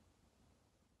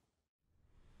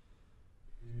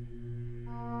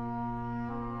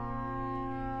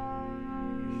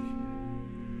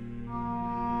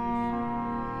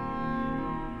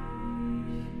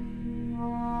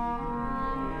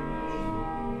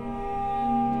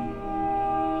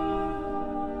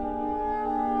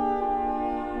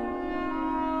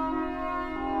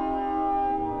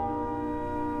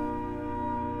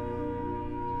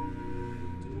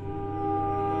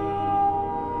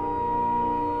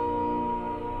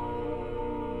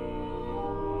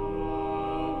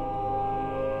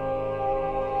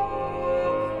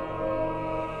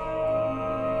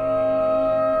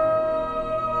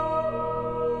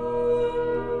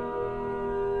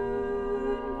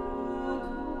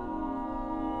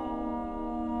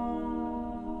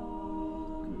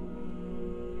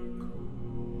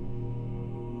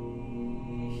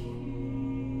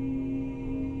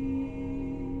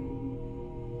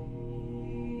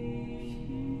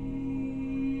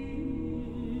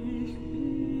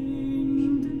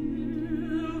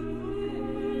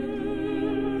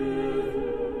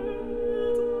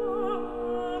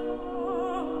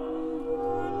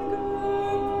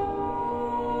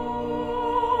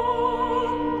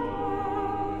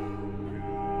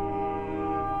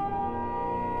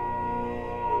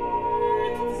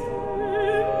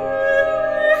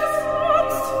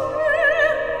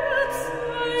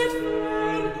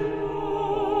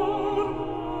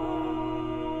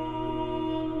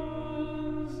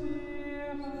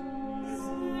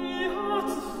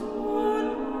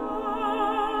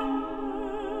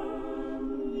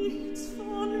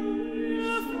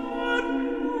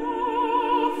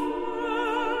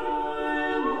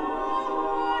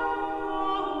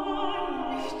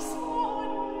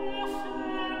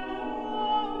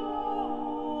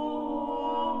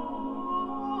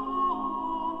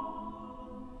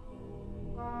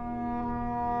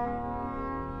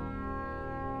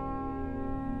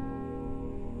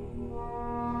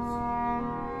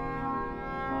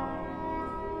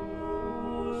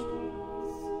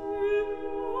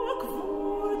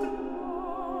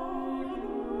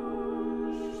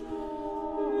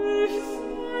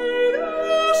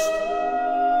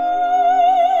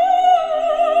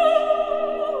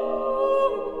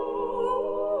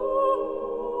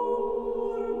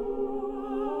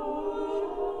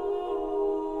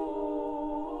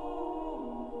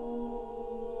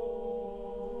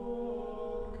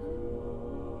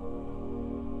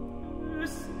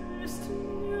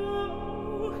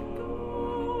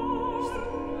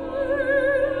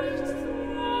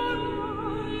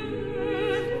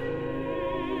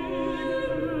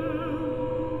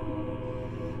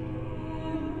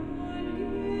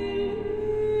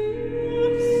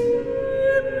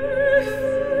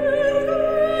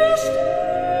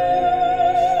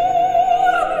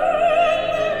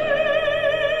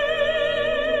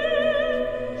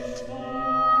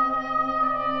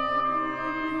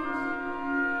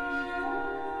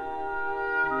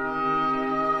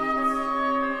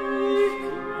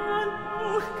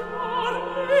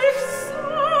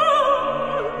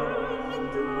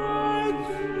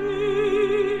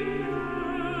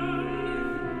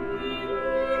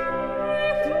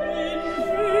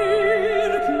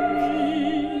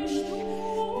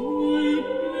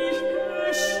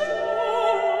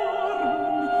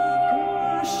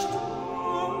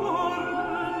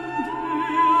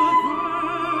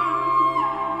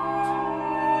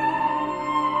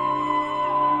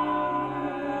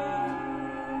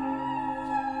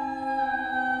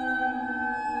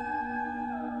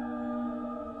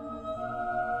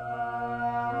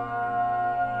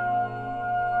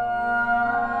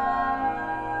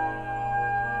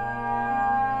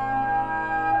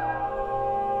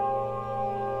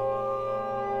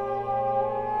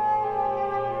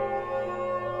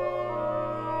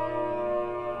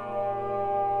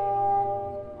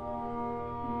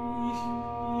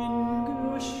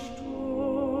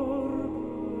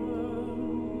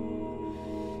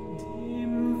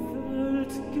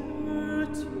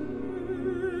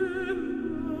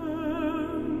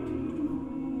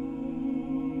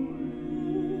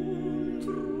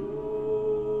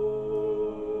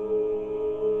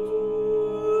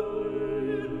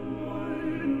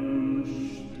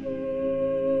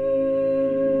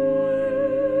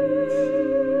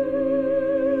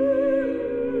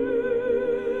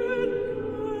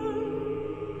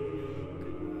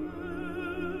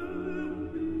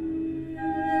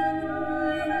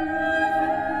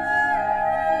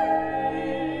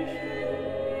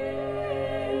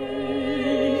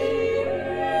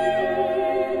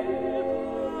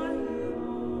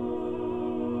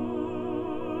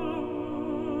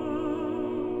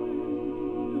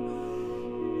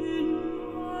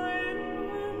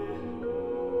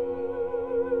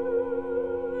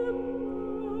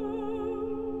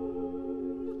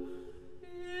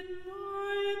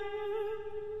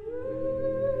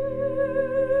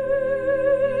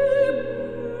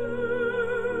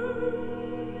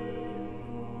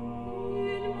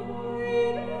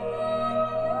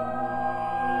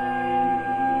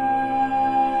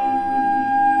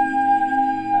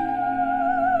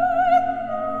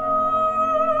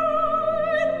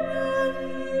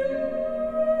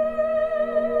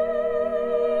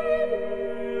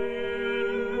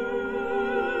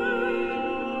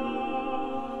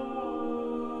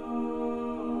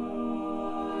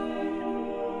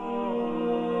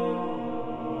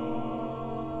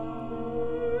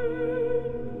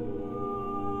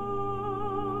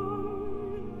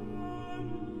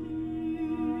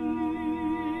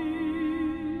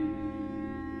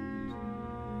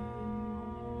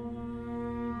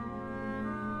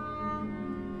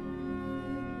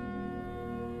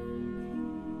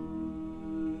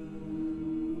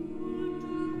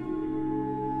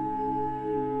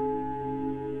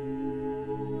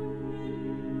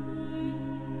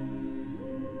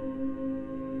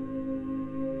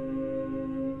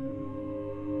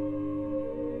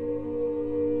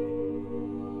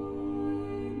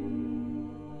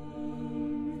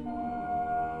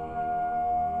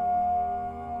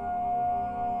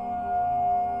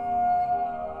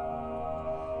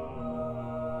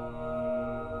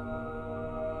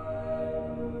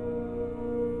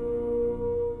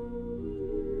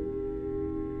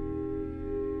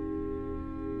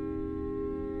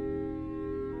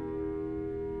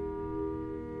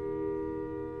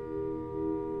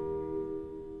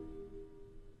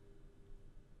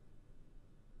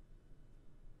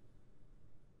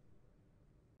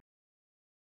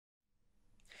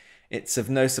 it's of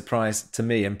no surprise to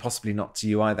me, and possibly not to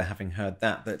you either, having heard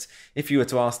that if you were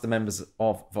to ask the members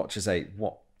of VOCES8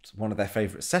 what one of their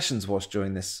favourite sessions was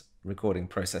during this recording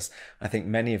process, I think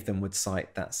many of them would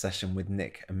cite that session with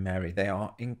Nick and Mary. They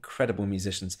are incredible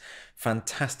musicians,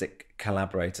 fantastic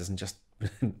collaborators, and just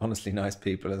honestly nice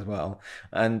people as well.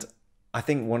 And I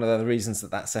think one of the reasons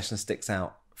that session sticks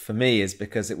out for me is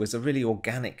because it was a really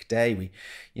organic day. We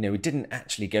didn't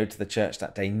actually go to the church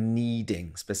that day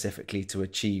needing specifically to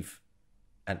achieve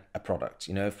a product.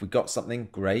 If we got something,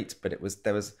 great, but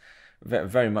there was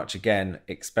very much, again,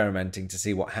 experimenting to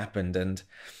see what happened. And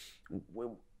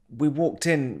we walked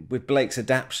in with Blake's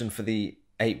adaptation for the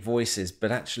 8 voices,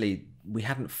 but actually we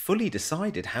hadn't fully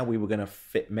decided how we were going to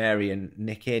fit Mary and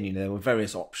Nick in. There were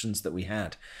various options that we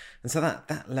had. And so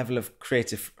that level of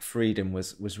creative freedom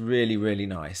was really, really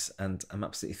nice. And I'm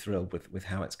absolutely thrilled with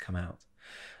how it's come out.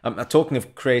 Talking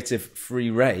of creative free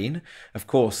reign, of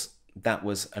course, that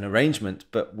was an arrangement,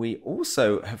 but we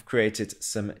also have created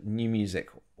some new music,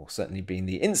 or certainly been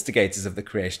the instigators of the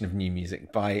creation of new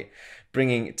music, by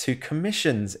bringing 2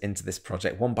 commissions into this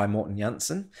project. One by Morten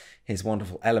Jansen, his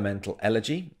wonderful Elemental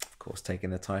Elegy, of course taking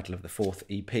the title of the 4th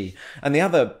EP, and the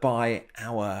other by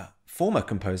our former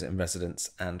composer in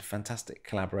residence and fantastic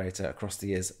collaborator across the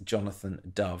years, Jonathan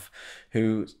Dove,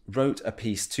 who wrote a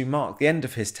piece to mark the end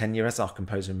of his tenure as our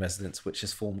composer in residence, which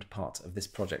has formed part of this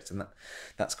project, and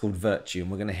that's called Virtue,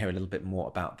 and we're going to hear a little bit more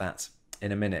about that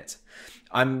in a minute.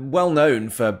 I'm well known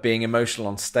for being emotional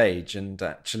on stage, and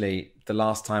actually the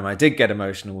last time I did get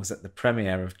emotional was at the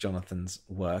premiere of Jonathan's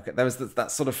work. There was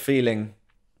that sort of feeling,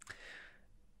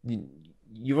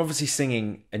 you're obviously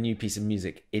singing a new piece of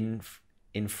music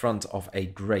in front of a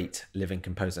great living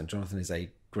composer, and Jonathan is a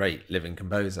great living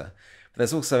composer. But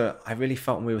there's also, I really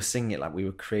felt when we were singing it like we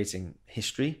were creating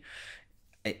history.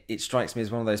 It strikes me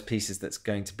as one of those pieces that's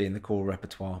going to be in the choral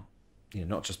repertoire,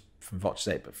 not just from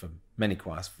VOCES8, but for many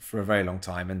choirs for a very long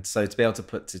time. And so to be able to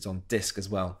put it on disc as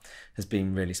well has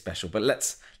been really special. But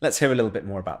let's hear a little bit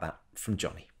more about that from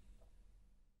Johnny.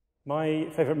 My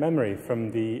favourite memory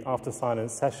from the After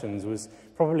Silence sessions was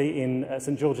probably in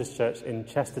St George's Church in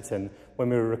Chesterton when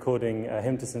we were recording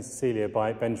Hymn to St Cecilia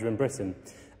by Benjamin Britten.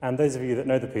 And those of you that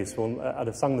know the piece, that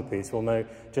have sung the piece, will know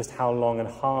just how long and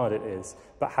hard it is,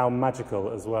 but how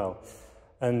magical as well.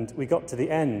 And we got to the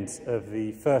end of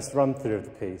the first run-through of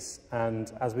the piece,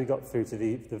 and as we got through to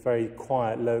the very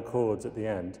quiet, low chords at the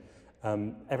end,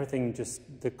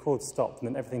 the chords stopped, and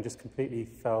then everything just completely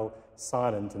fell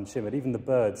silent and shimmered. Even the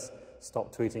birds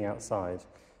stopped tweeting outside.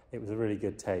 It was a really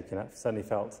good take, and that certainly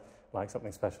felt like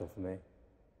something special for me.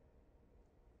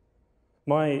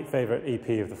 My favourite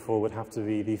EP of the 4 would have to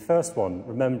be the first one,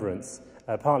 Remembrance,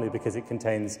 partly because it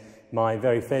contains my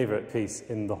very favourite piece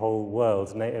in the whole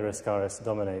world, Ne Iriscaris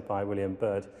Domine by William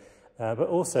Byrd, but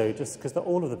also just because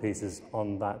all of the pieces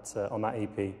on that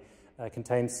EP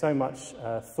contain so much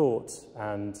thought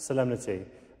and solemnity,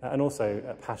 and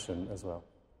also passion as well.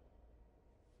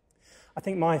 I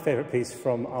think my favourite piece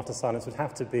from After Silence would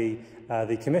have to be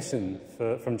the commission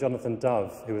from Jonathan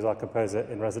Dove, who was our composer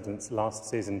in residence last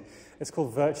season. It's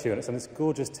called Virtue, and it's on this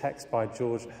gorgeous text by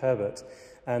George Herbert.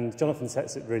 And Jonathan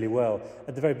sets it really well.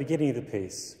 At the very beginning of the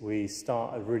piece, we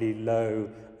start at really low,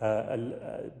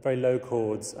 very low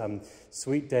chords.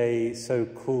 Sweet day, so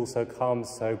cool, so calm,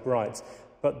 so bright.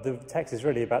 But the text is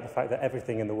really about the fact that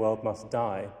everything in the world must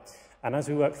die. And as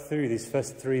we work through these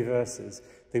first 3 verses,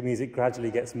 the music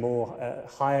gradually gets more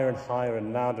higher and higher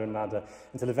and louder,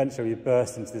 until eventually we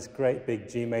burst into this great big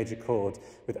G major chord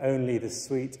with only the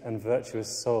sweet and virtuous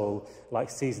soul, like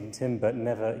seasoned timber,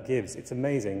 never gives. It's an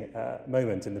amazing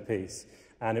moment in the piece,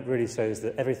 and it really shows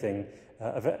that everything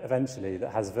eventually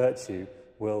that has virtue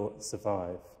will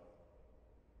survive.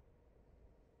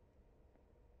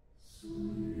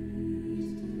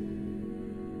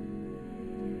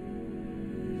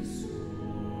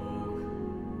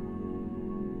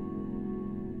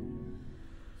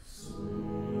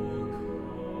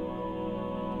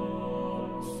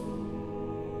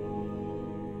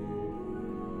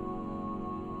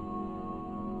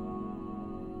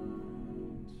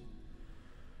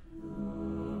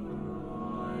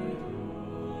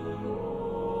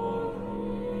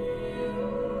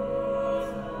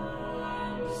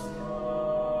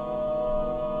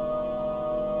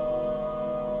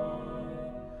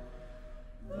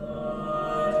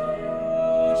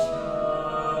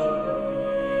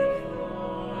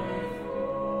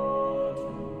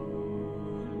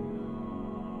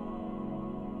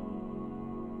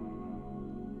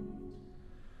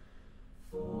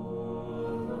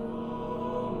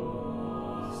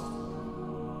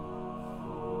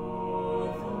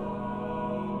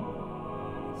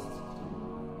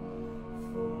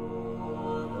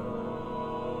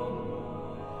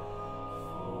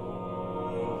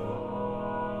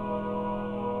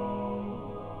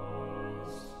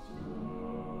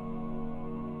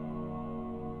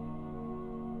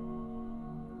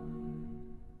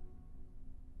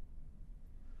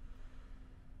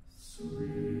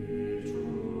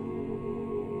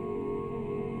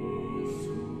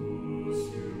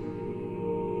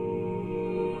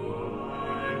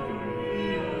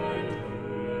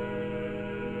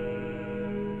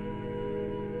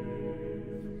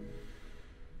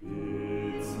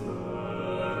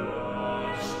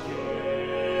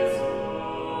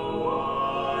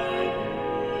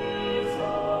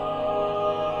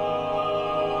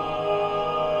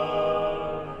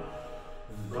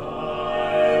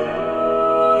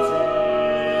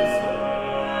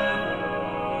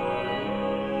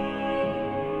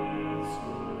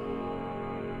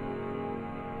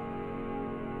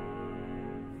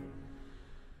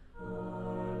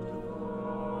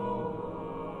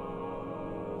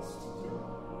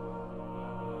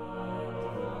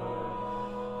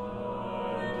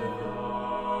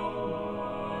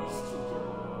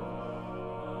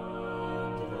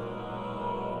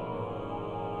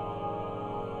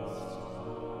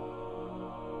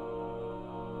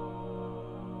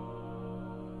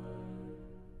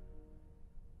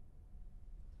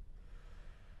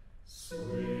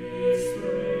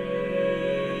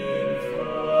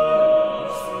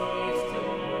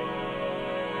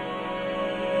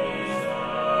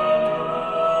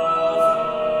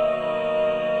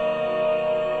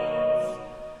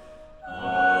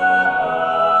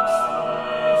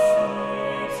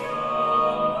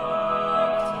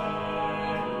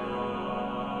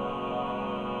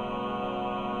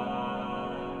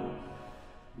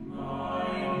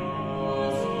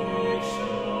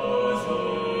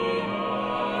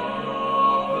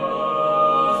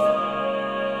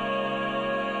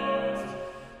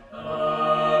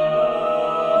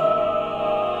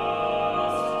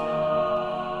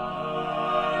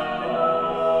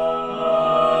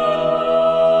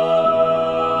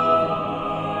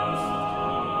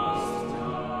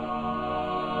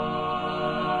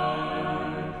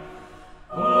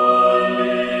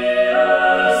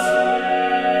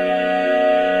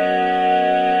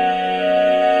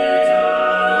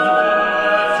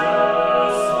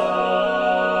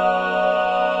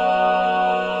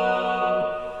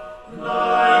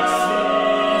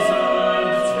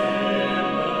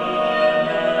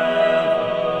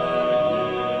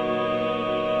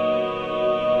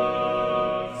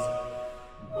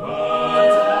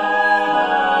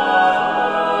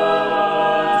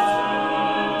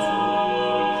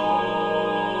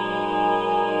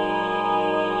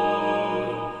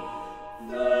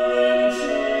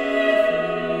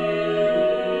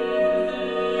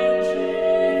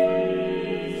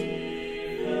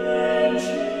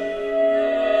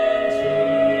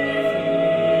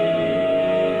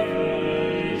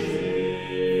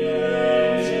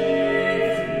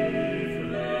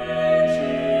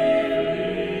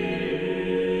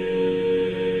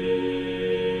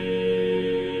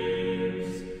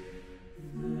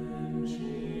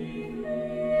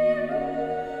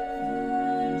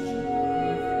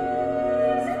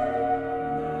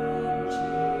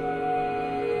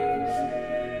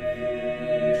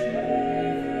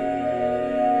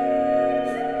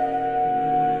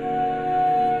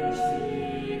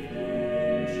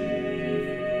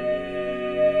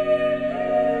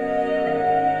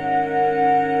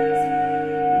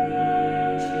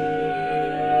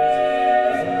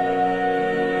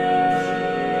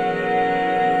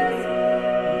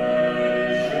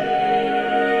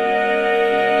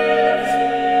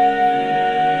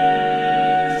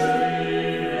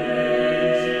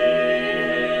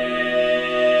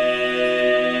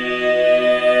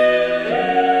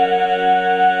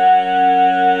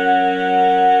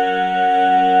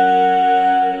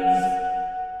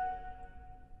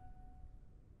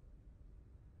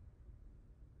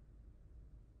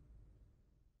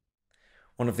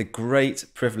 one of the great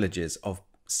privileges of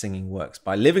singing works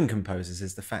by living composers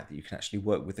is the fact that you can actually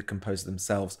work with the composer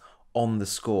themselves on the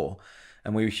score.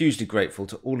 And we were hugely grateful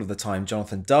to all of the time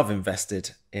Jonathan Dove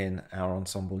invested in our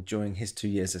ensemble during his 2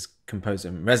 years as composer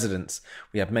in residence.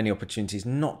 We had many opportunities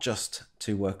not just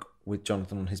to work with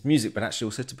Jonathan on his music, but actually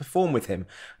also to perform with him.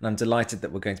 And I'm delighted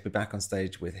that we're going to be back on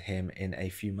stage with him in a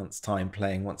few months' time,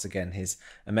 playing once again his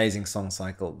amazing song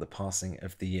cycle, The Passing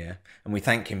of the Year. And we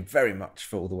thank him very much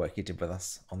for all the work he did with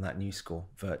us on that new score,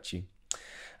 Virtue.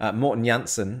 Morten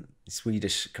Jansson,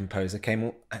 Swedish composer,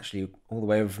 came actually all the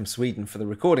way over from Sweden for the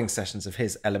recording sessions of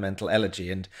his Elemental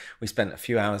Elegy, and we spent a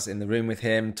few hours in the room with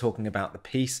him talking about the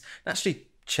piece. It actually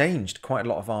changed quite a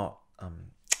lot of our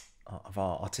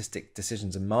artistic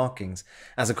decisions and markings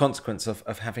as a consequence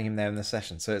of having him there in the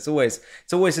session. So it's always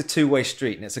a two-way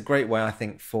street, and it's a great way, I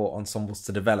think, for ensembles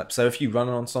to develop. So if you run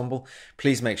an ensemble,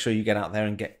 please make sure you get out there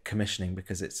and get commissioning,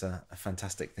 because it's a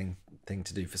fantastic thing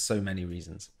to do for so many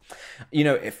reasons. You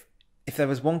know, if there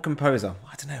was one composer,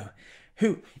 I don't know,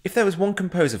 if there was one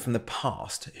composer from the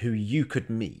past who you could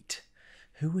meet,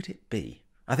 who would it be?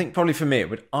 I think probably for me it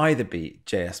would either be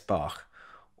J.S. Bach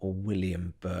or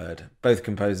William Byrd, both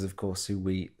composers, of course, who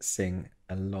we sing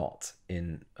a lot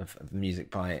of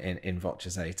music by in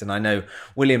VOCES8. And I know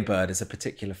William Byrd is a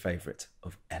particular favourite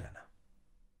of Eleanor.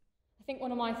 I think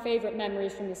one of my favourite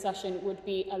memories from the session would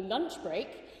be a lunch break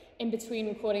in between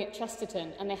recording at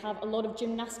Chesterton, and they have a lot of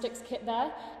gymnastics kit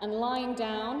there, and lying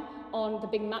down on the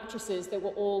big mattresses that were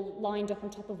all lined up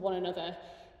on top of one another,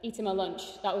 eating my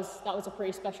lunch. That was a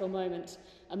pretty special moment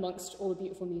amongst all the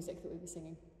beautiful music that we were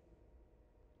singing.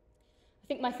 I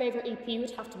think my favourite EP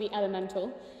would have to be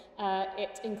Elemental.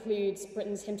 It includes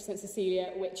Britain's Hymn to St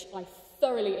Cecilia, which I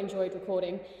thoroughly enjoyed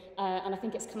recording, and I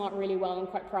think it's come out really well. I'm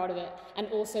quite proud of it. And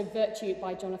also Virtue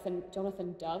by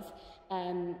Jonathan Dove,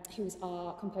 who's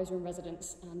our composer in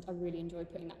residence, and I really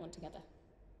enjoyed putting that one together.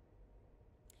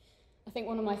 I think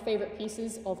one of my favourite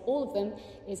pieces of all of them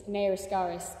is Nea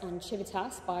Iscaris and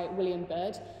Civitas by William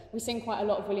Byrd. We sing quite a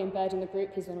lot of William Byrd in the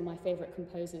group. He's one of my favourite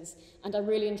composers, and I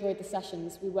really enjoyed the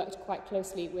sessions. We worked quite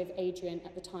closely with Adrian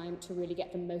at the time to really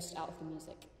get the most out of the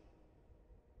music.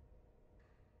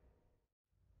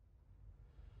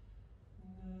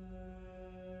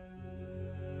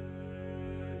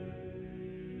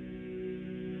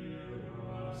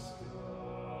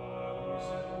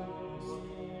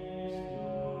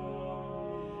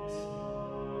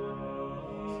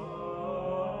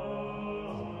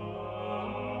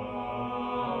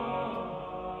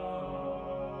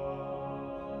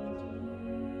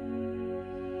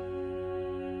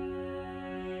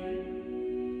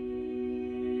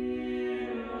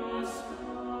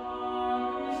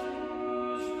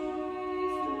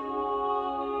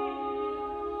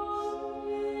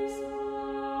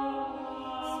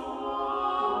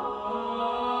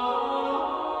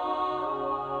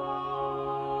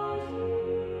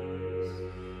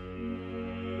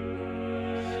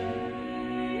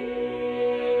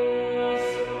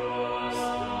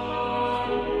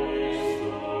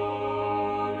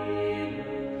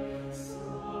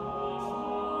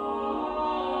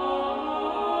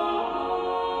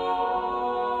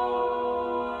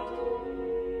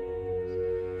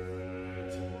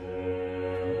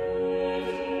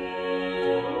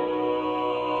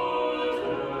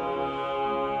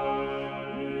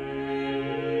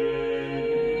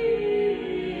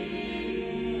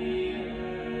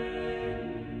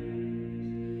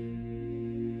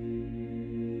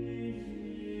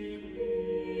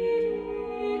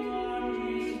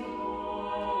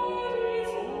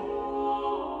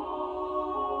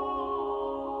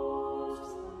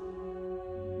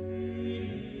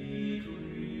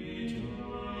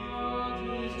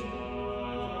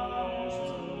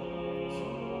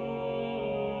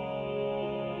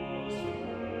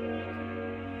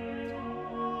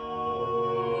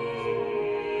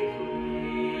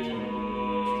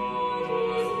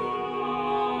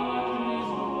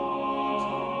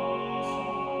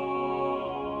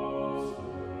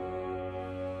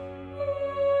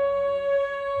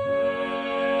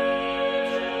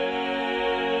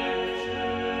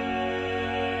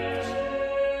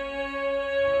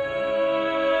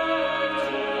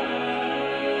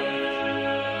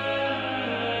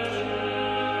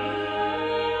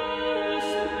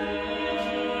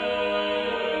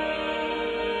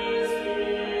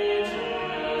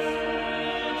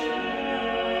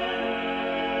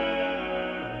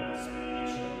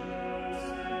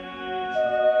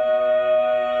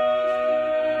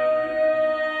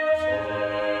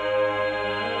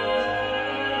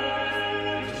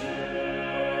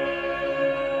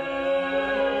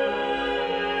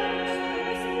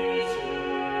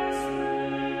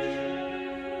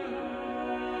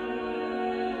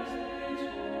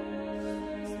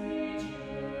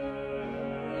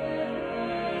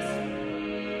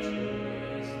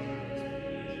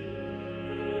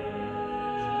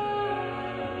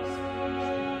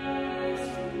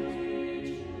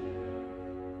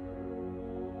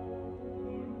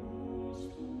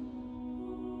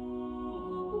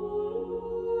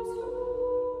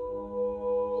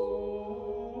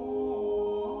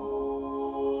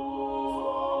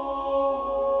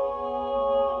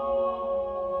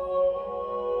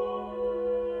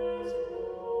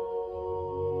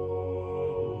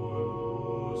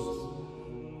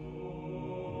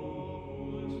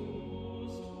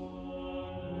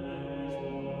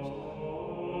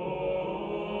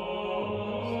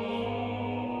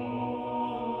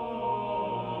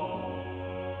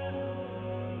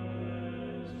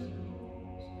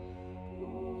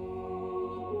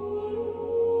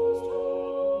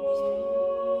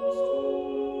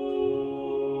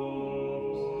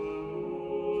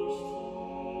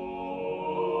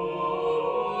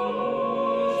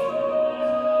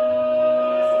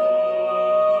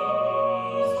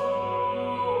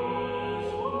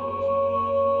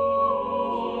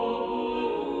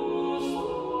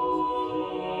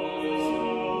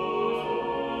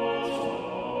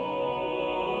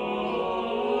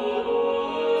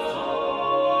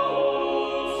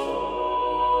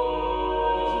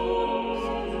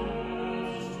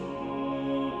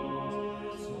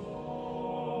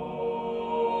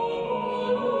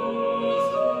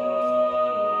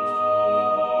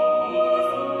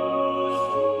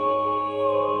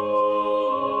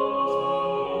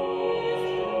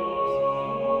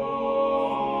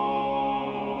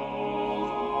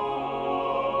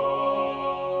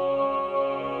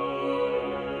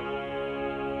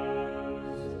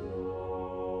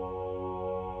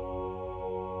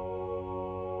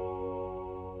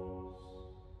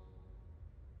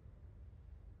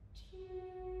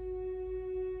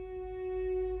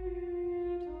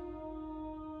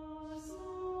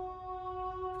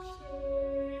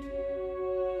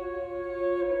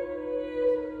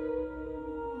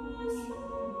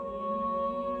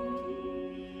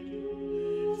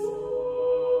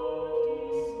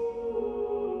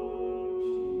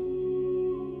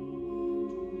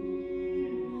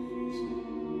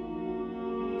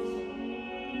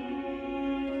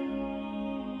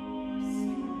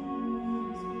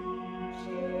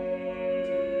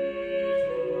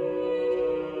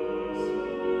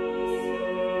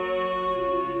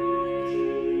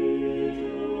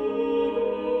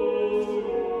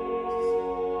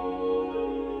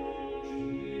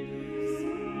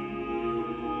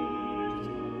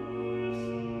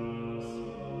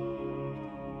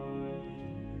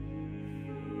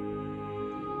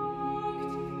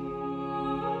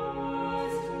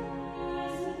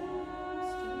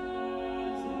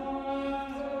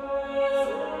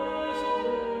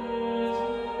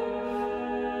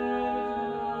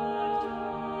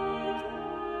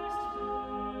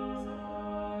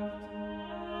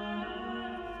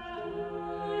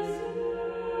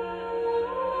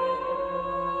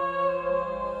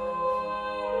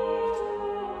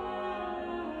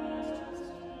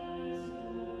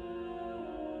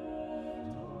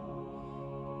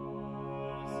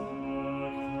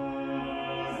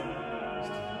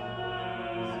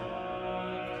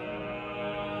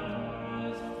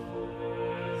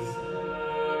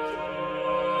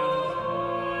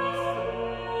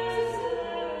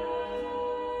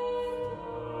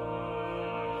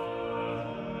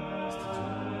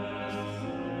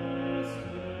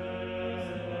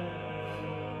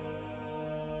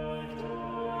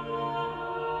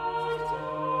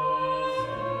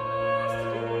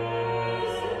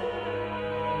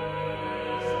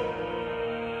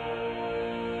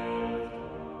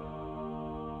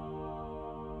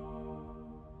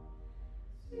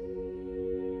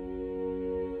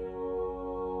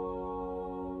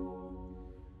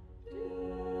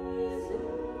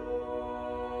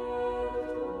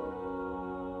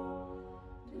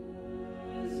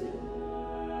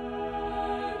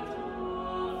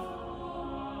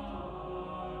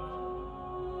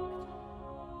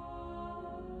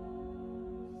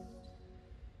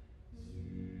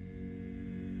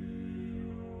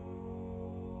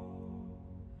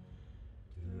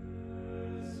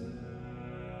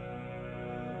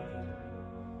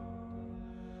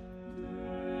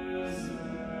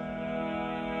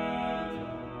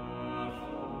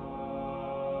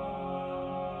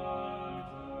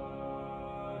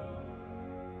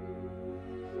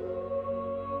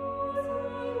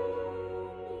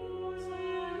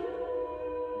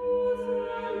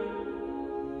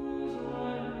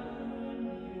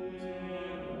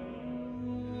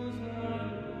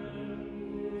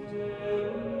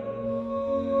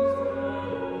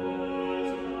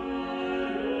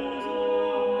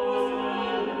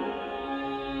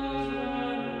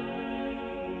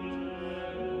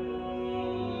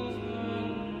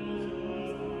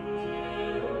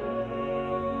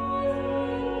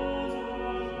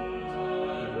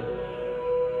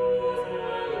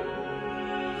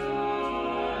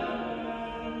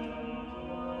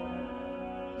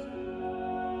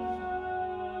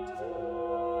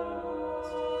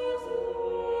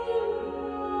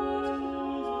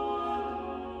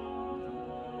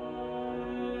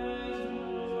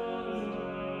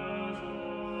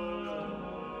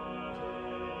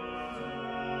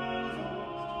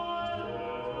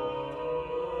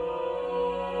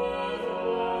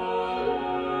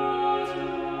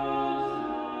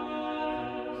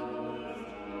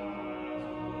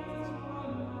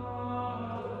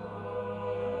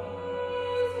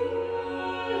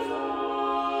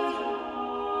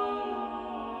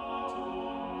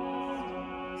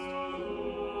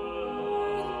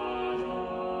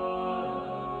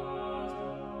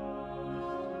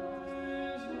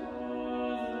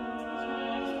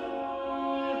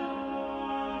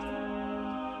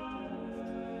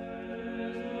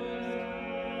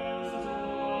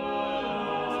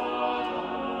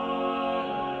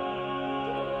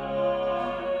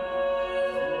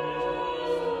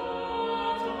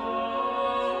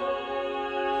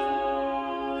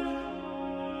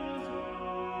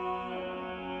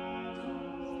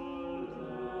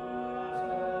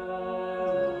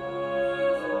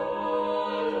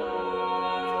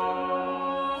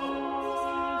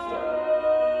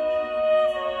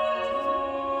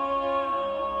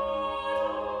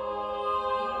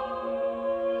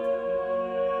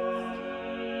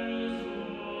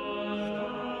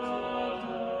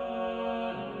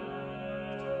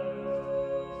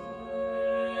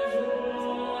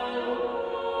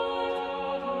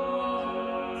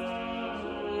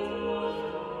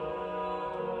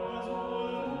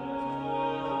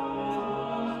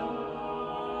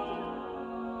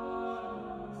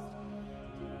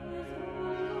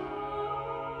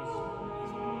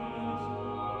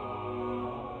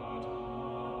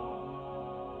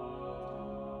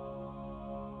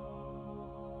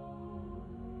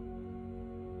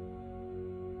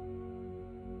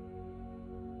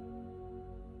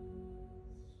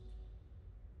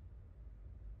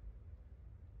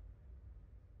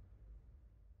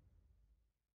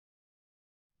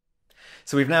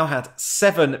 So we've now had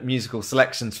 7 musical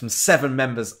selections from 7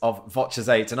 members of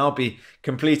VOCES8, and I'll be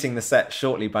completing the set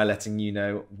shortly by letting you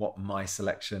know what my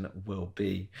selection will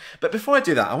be. But before I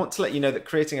do that, I want to let you know that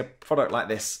creating a product like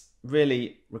this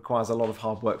really requires a lot of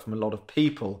hard work from a lot of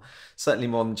people, certainly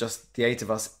more than just the 8 of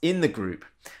us in the group.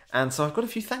 And so I've got a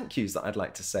few thank yous that I'd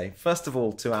like to say. First of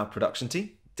all, to our production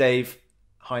team, Dave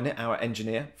Heine, our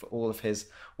engineer, for all of his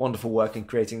wonderful work in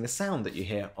creating the sound that you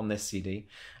hear on this CD,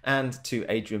 and to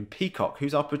Adrian Peacock,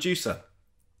 who's our producer.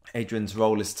 Adrian's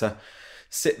role is to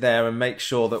sit there and make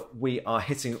sure that we are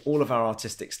hitting all of our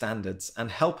artistic standards and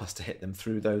help us to hit them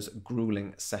through those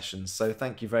grueling sessions. So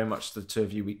thank you very much to the 2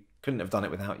 of you. We couldn't have done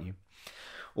it without you.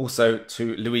 Also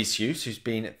to Louise Hughes, who's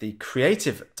been the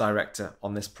creative director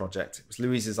on this project. It was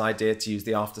Louise's idea to use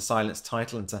the After Silence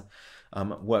title and to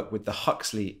work with the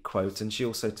Huxley quote, and she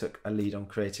also took a lead on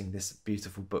creating this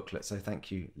beautiful booklet. So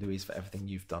thank you, Louise, for everything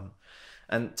you've done.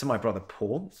 And to my brother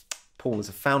Paul. Paul is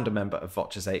a founder member of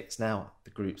VOCES8. It's now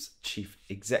the group's chief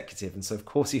executive, and so of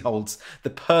course he holds the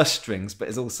purse strings, but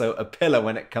is also a pillar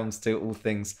when it comes to all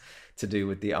things to do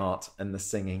with the art and the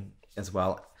singing as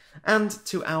well. And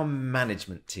to our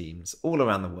management teams all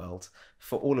around the world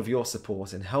for all of your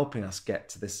support in helping us get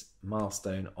to this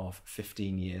milestone of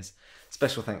 15 years.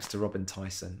 Special thanks to Robin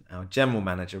Tyson, our general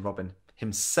manager. Robin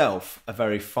himself, a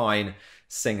very fine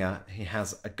singer. He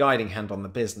has a guiding hand on the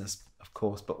business, of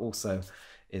course, but also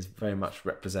is very much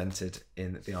represented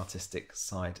in the artistic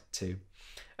side too.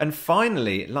 And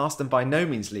finally, last and by no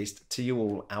means least, to you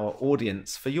all, our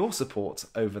audience, for your support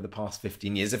over the past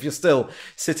 15 years. If you're still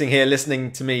sitting here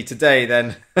listening to me today,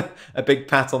 then a big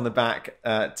pat on the back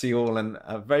to you all, and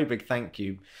a very big thank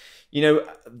you. You know,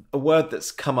 a word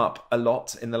that's come up a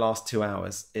lot in the last 2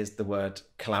 hours is the word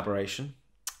collaboration.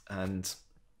 And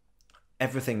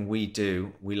everything we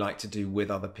do, we like to do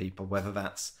with other people, whether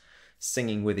that's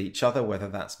singing with each other, whether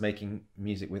that's making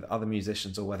music with other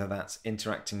musicians, or whether that's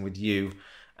interacting with you,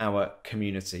 our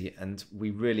community. And we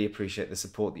really appreciate the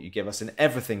support that you give us in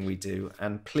everything we do.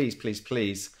 And please, please,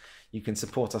 please, you can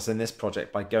support us in this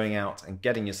project by going out and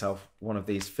getting yourself one of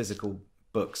these physical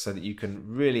books so that you can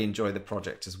really enjoy the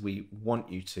project as we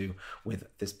want you to, with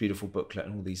this beautiful booklet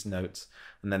and all these notes.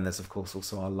 And then there's of course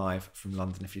also our live from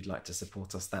London if you'd like to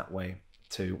support us that way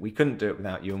too. We couldn't do it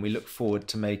without you, and we look forward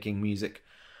to making music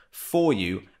for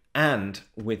you and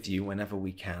with you whenever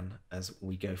we can as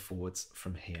we go forwards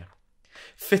from here.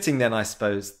 Fitting then, I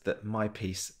suppose, that my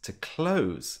piece to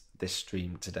close this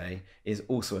stream today is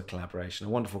also a collaboration, a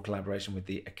wonderful collaboration with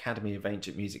the Academy of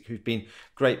Ancient Music, who've been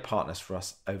great partners for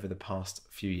us over the past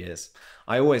few years.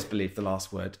 I always believe the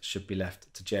last word should be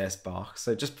left to J.S. Bach,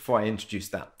 so just before I introduce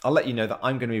that, I'll let you know that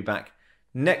I'm going to be back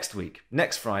next week,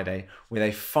 next Friday, with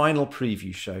a final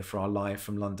preview show for our Live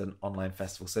from London online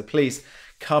festival. So please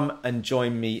come and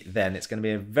join me then. It's going to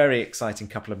be a very exciting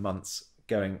couple of months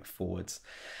going forwards.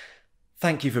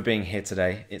 Thank you for being here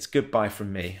today. It's goodbye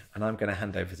from me, and I'm going to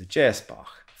hand over to J.S.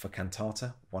 Bach for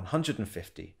Cantata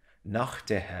 150, Nach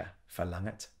der Herr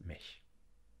verlanget mich.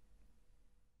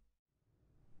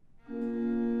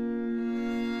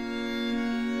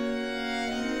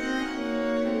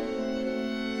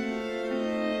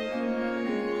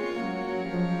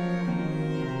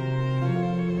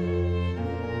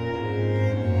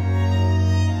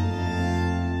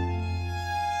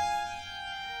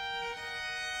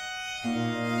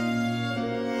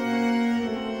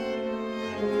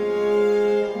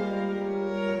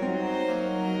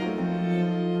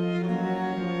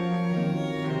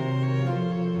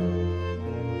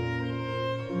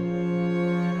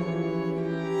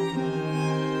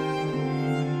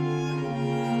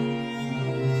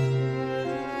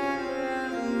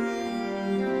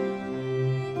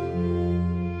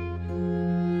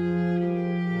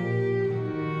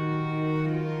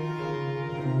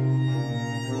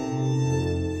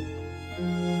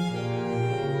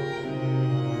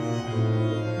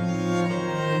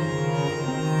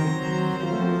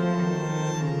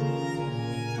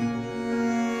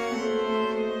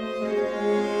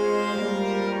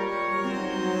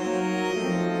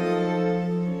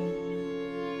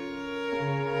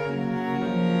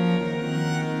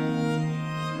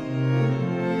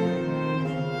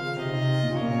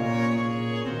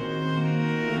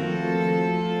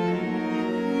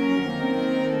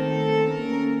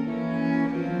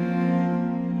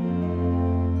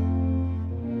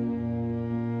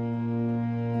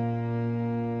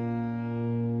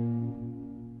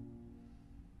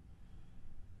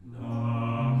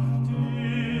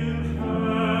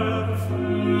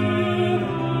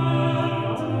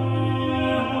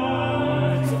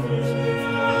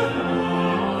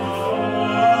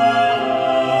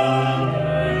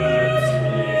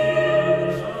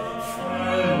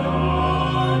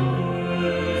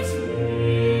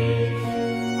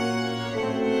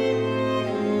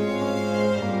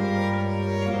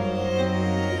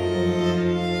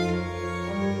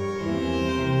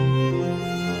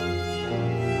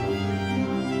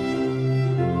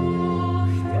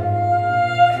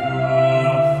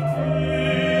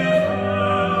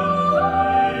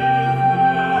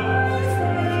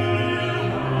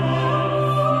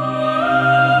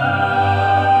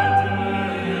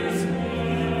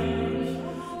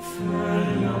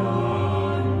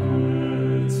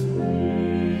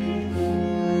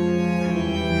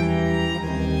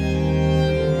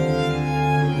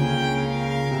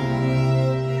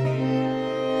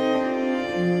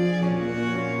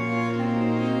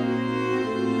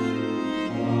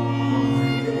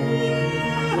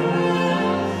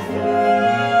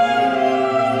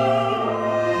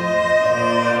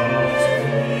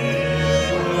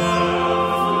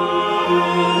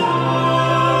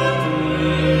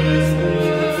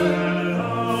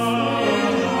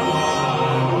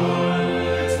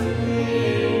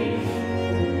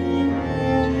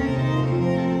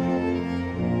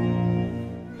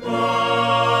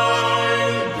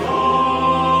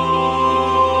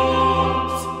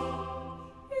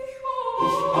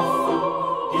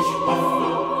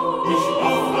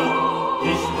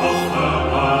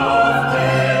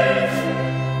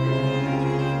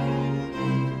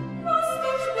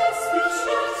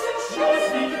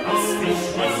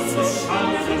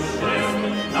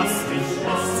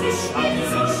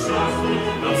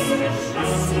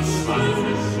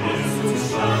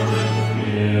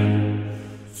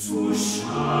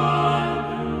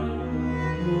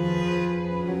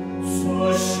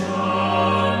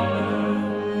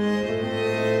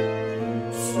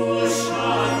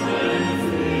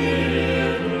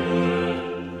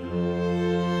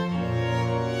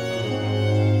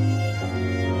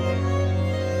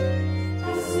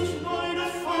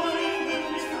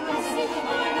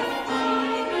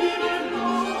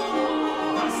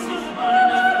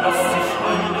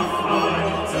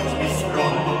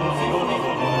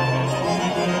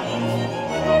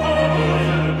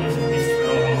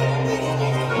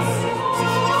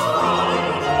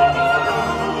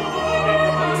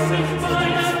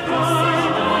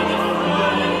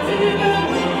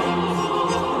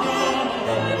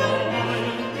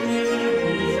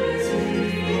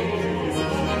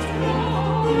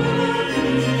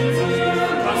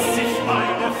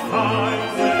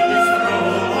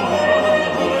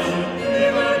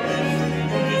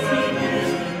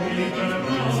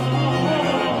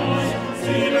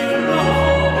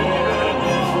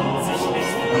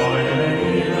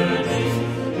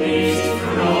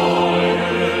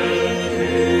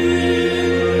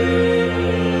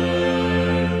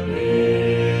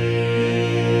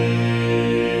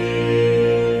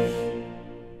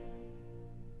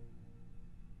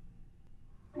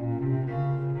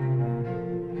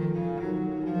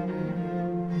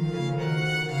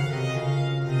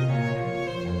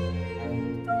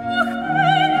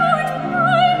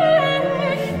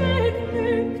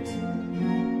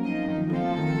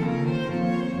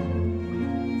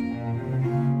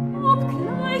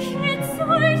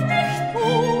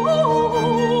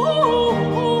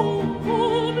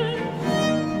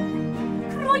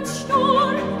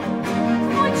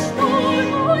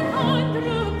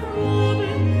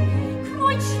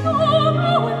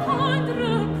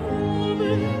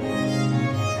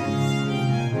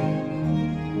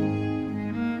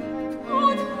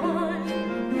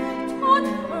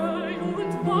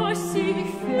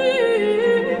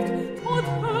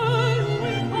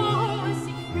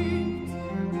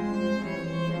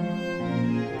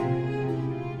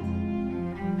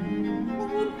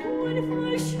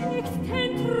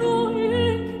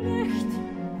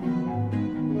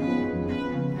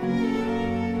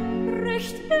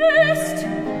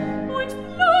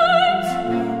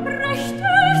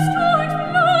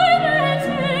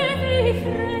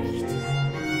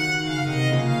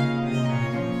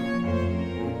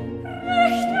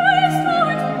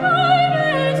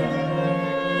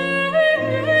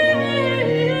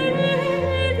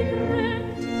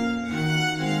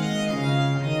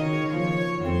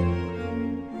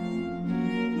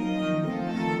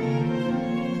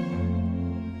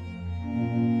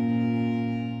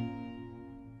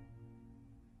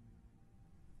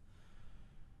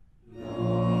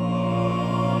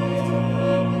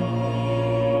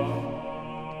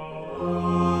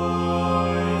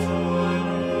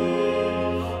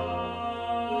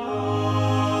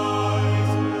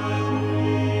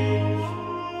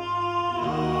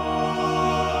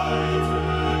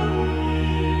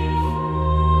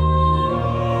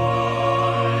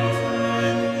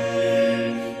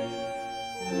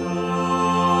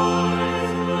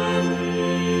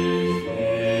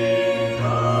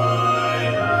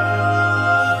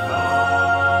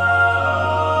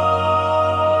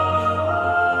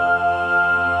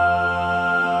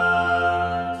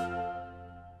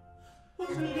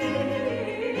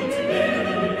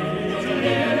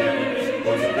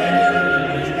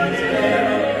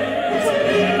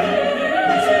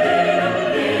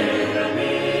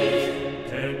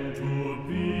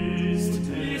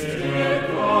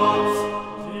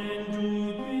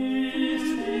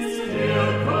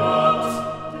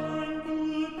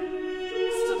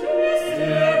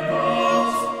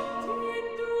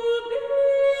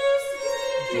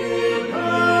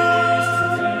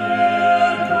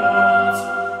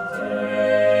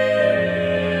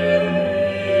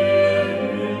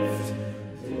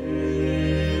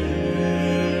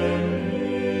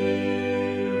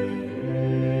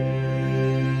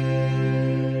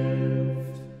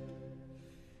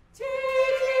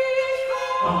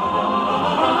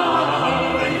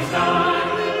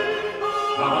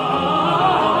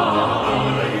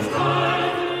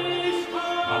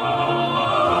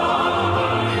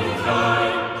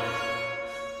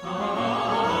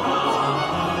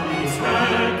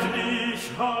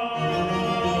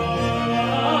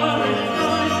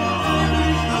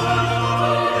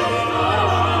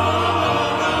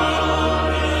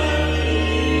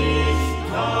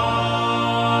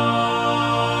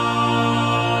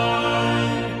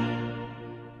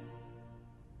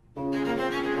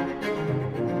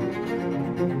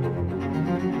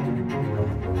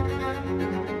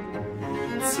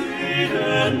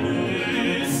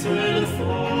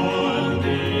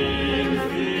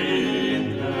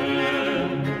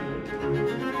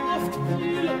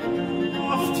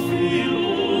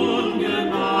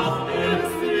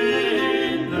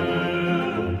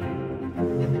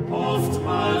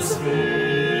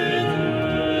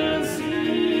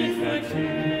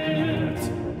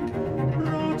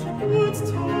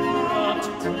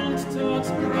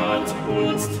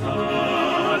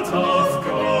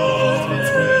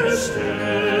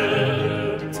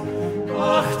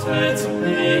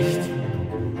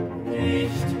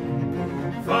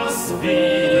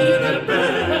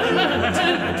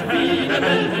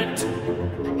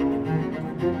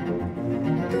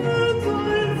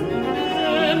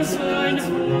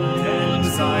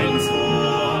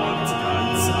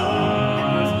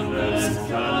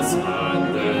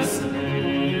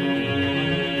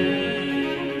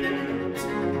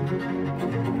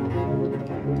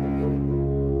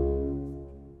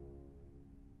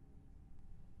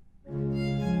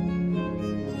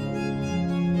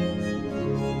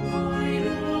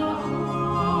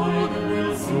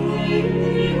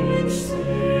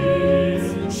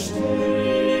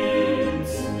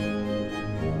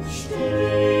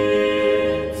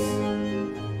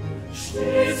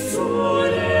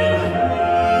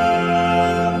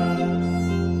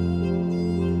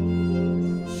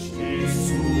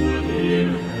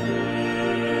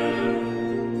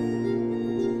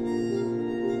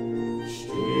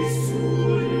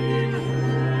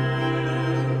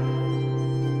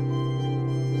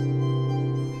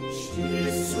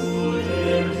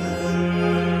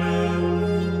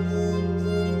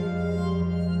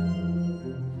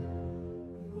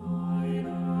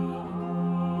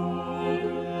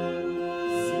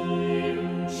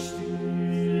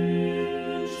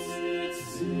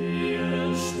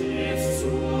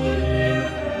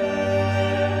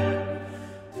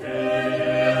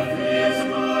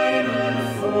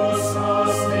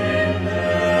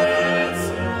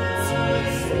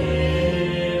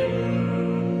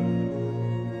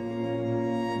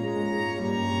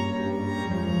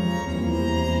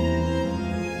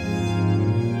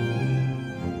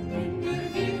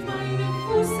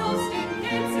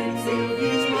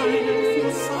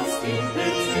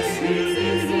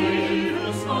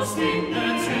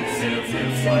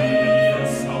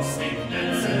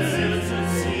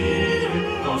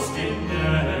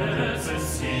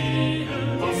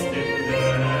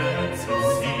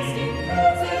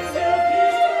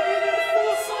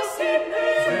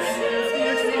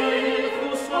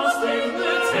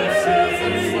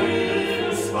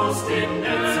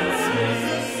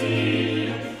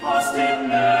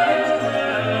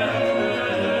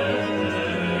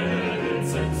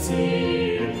 See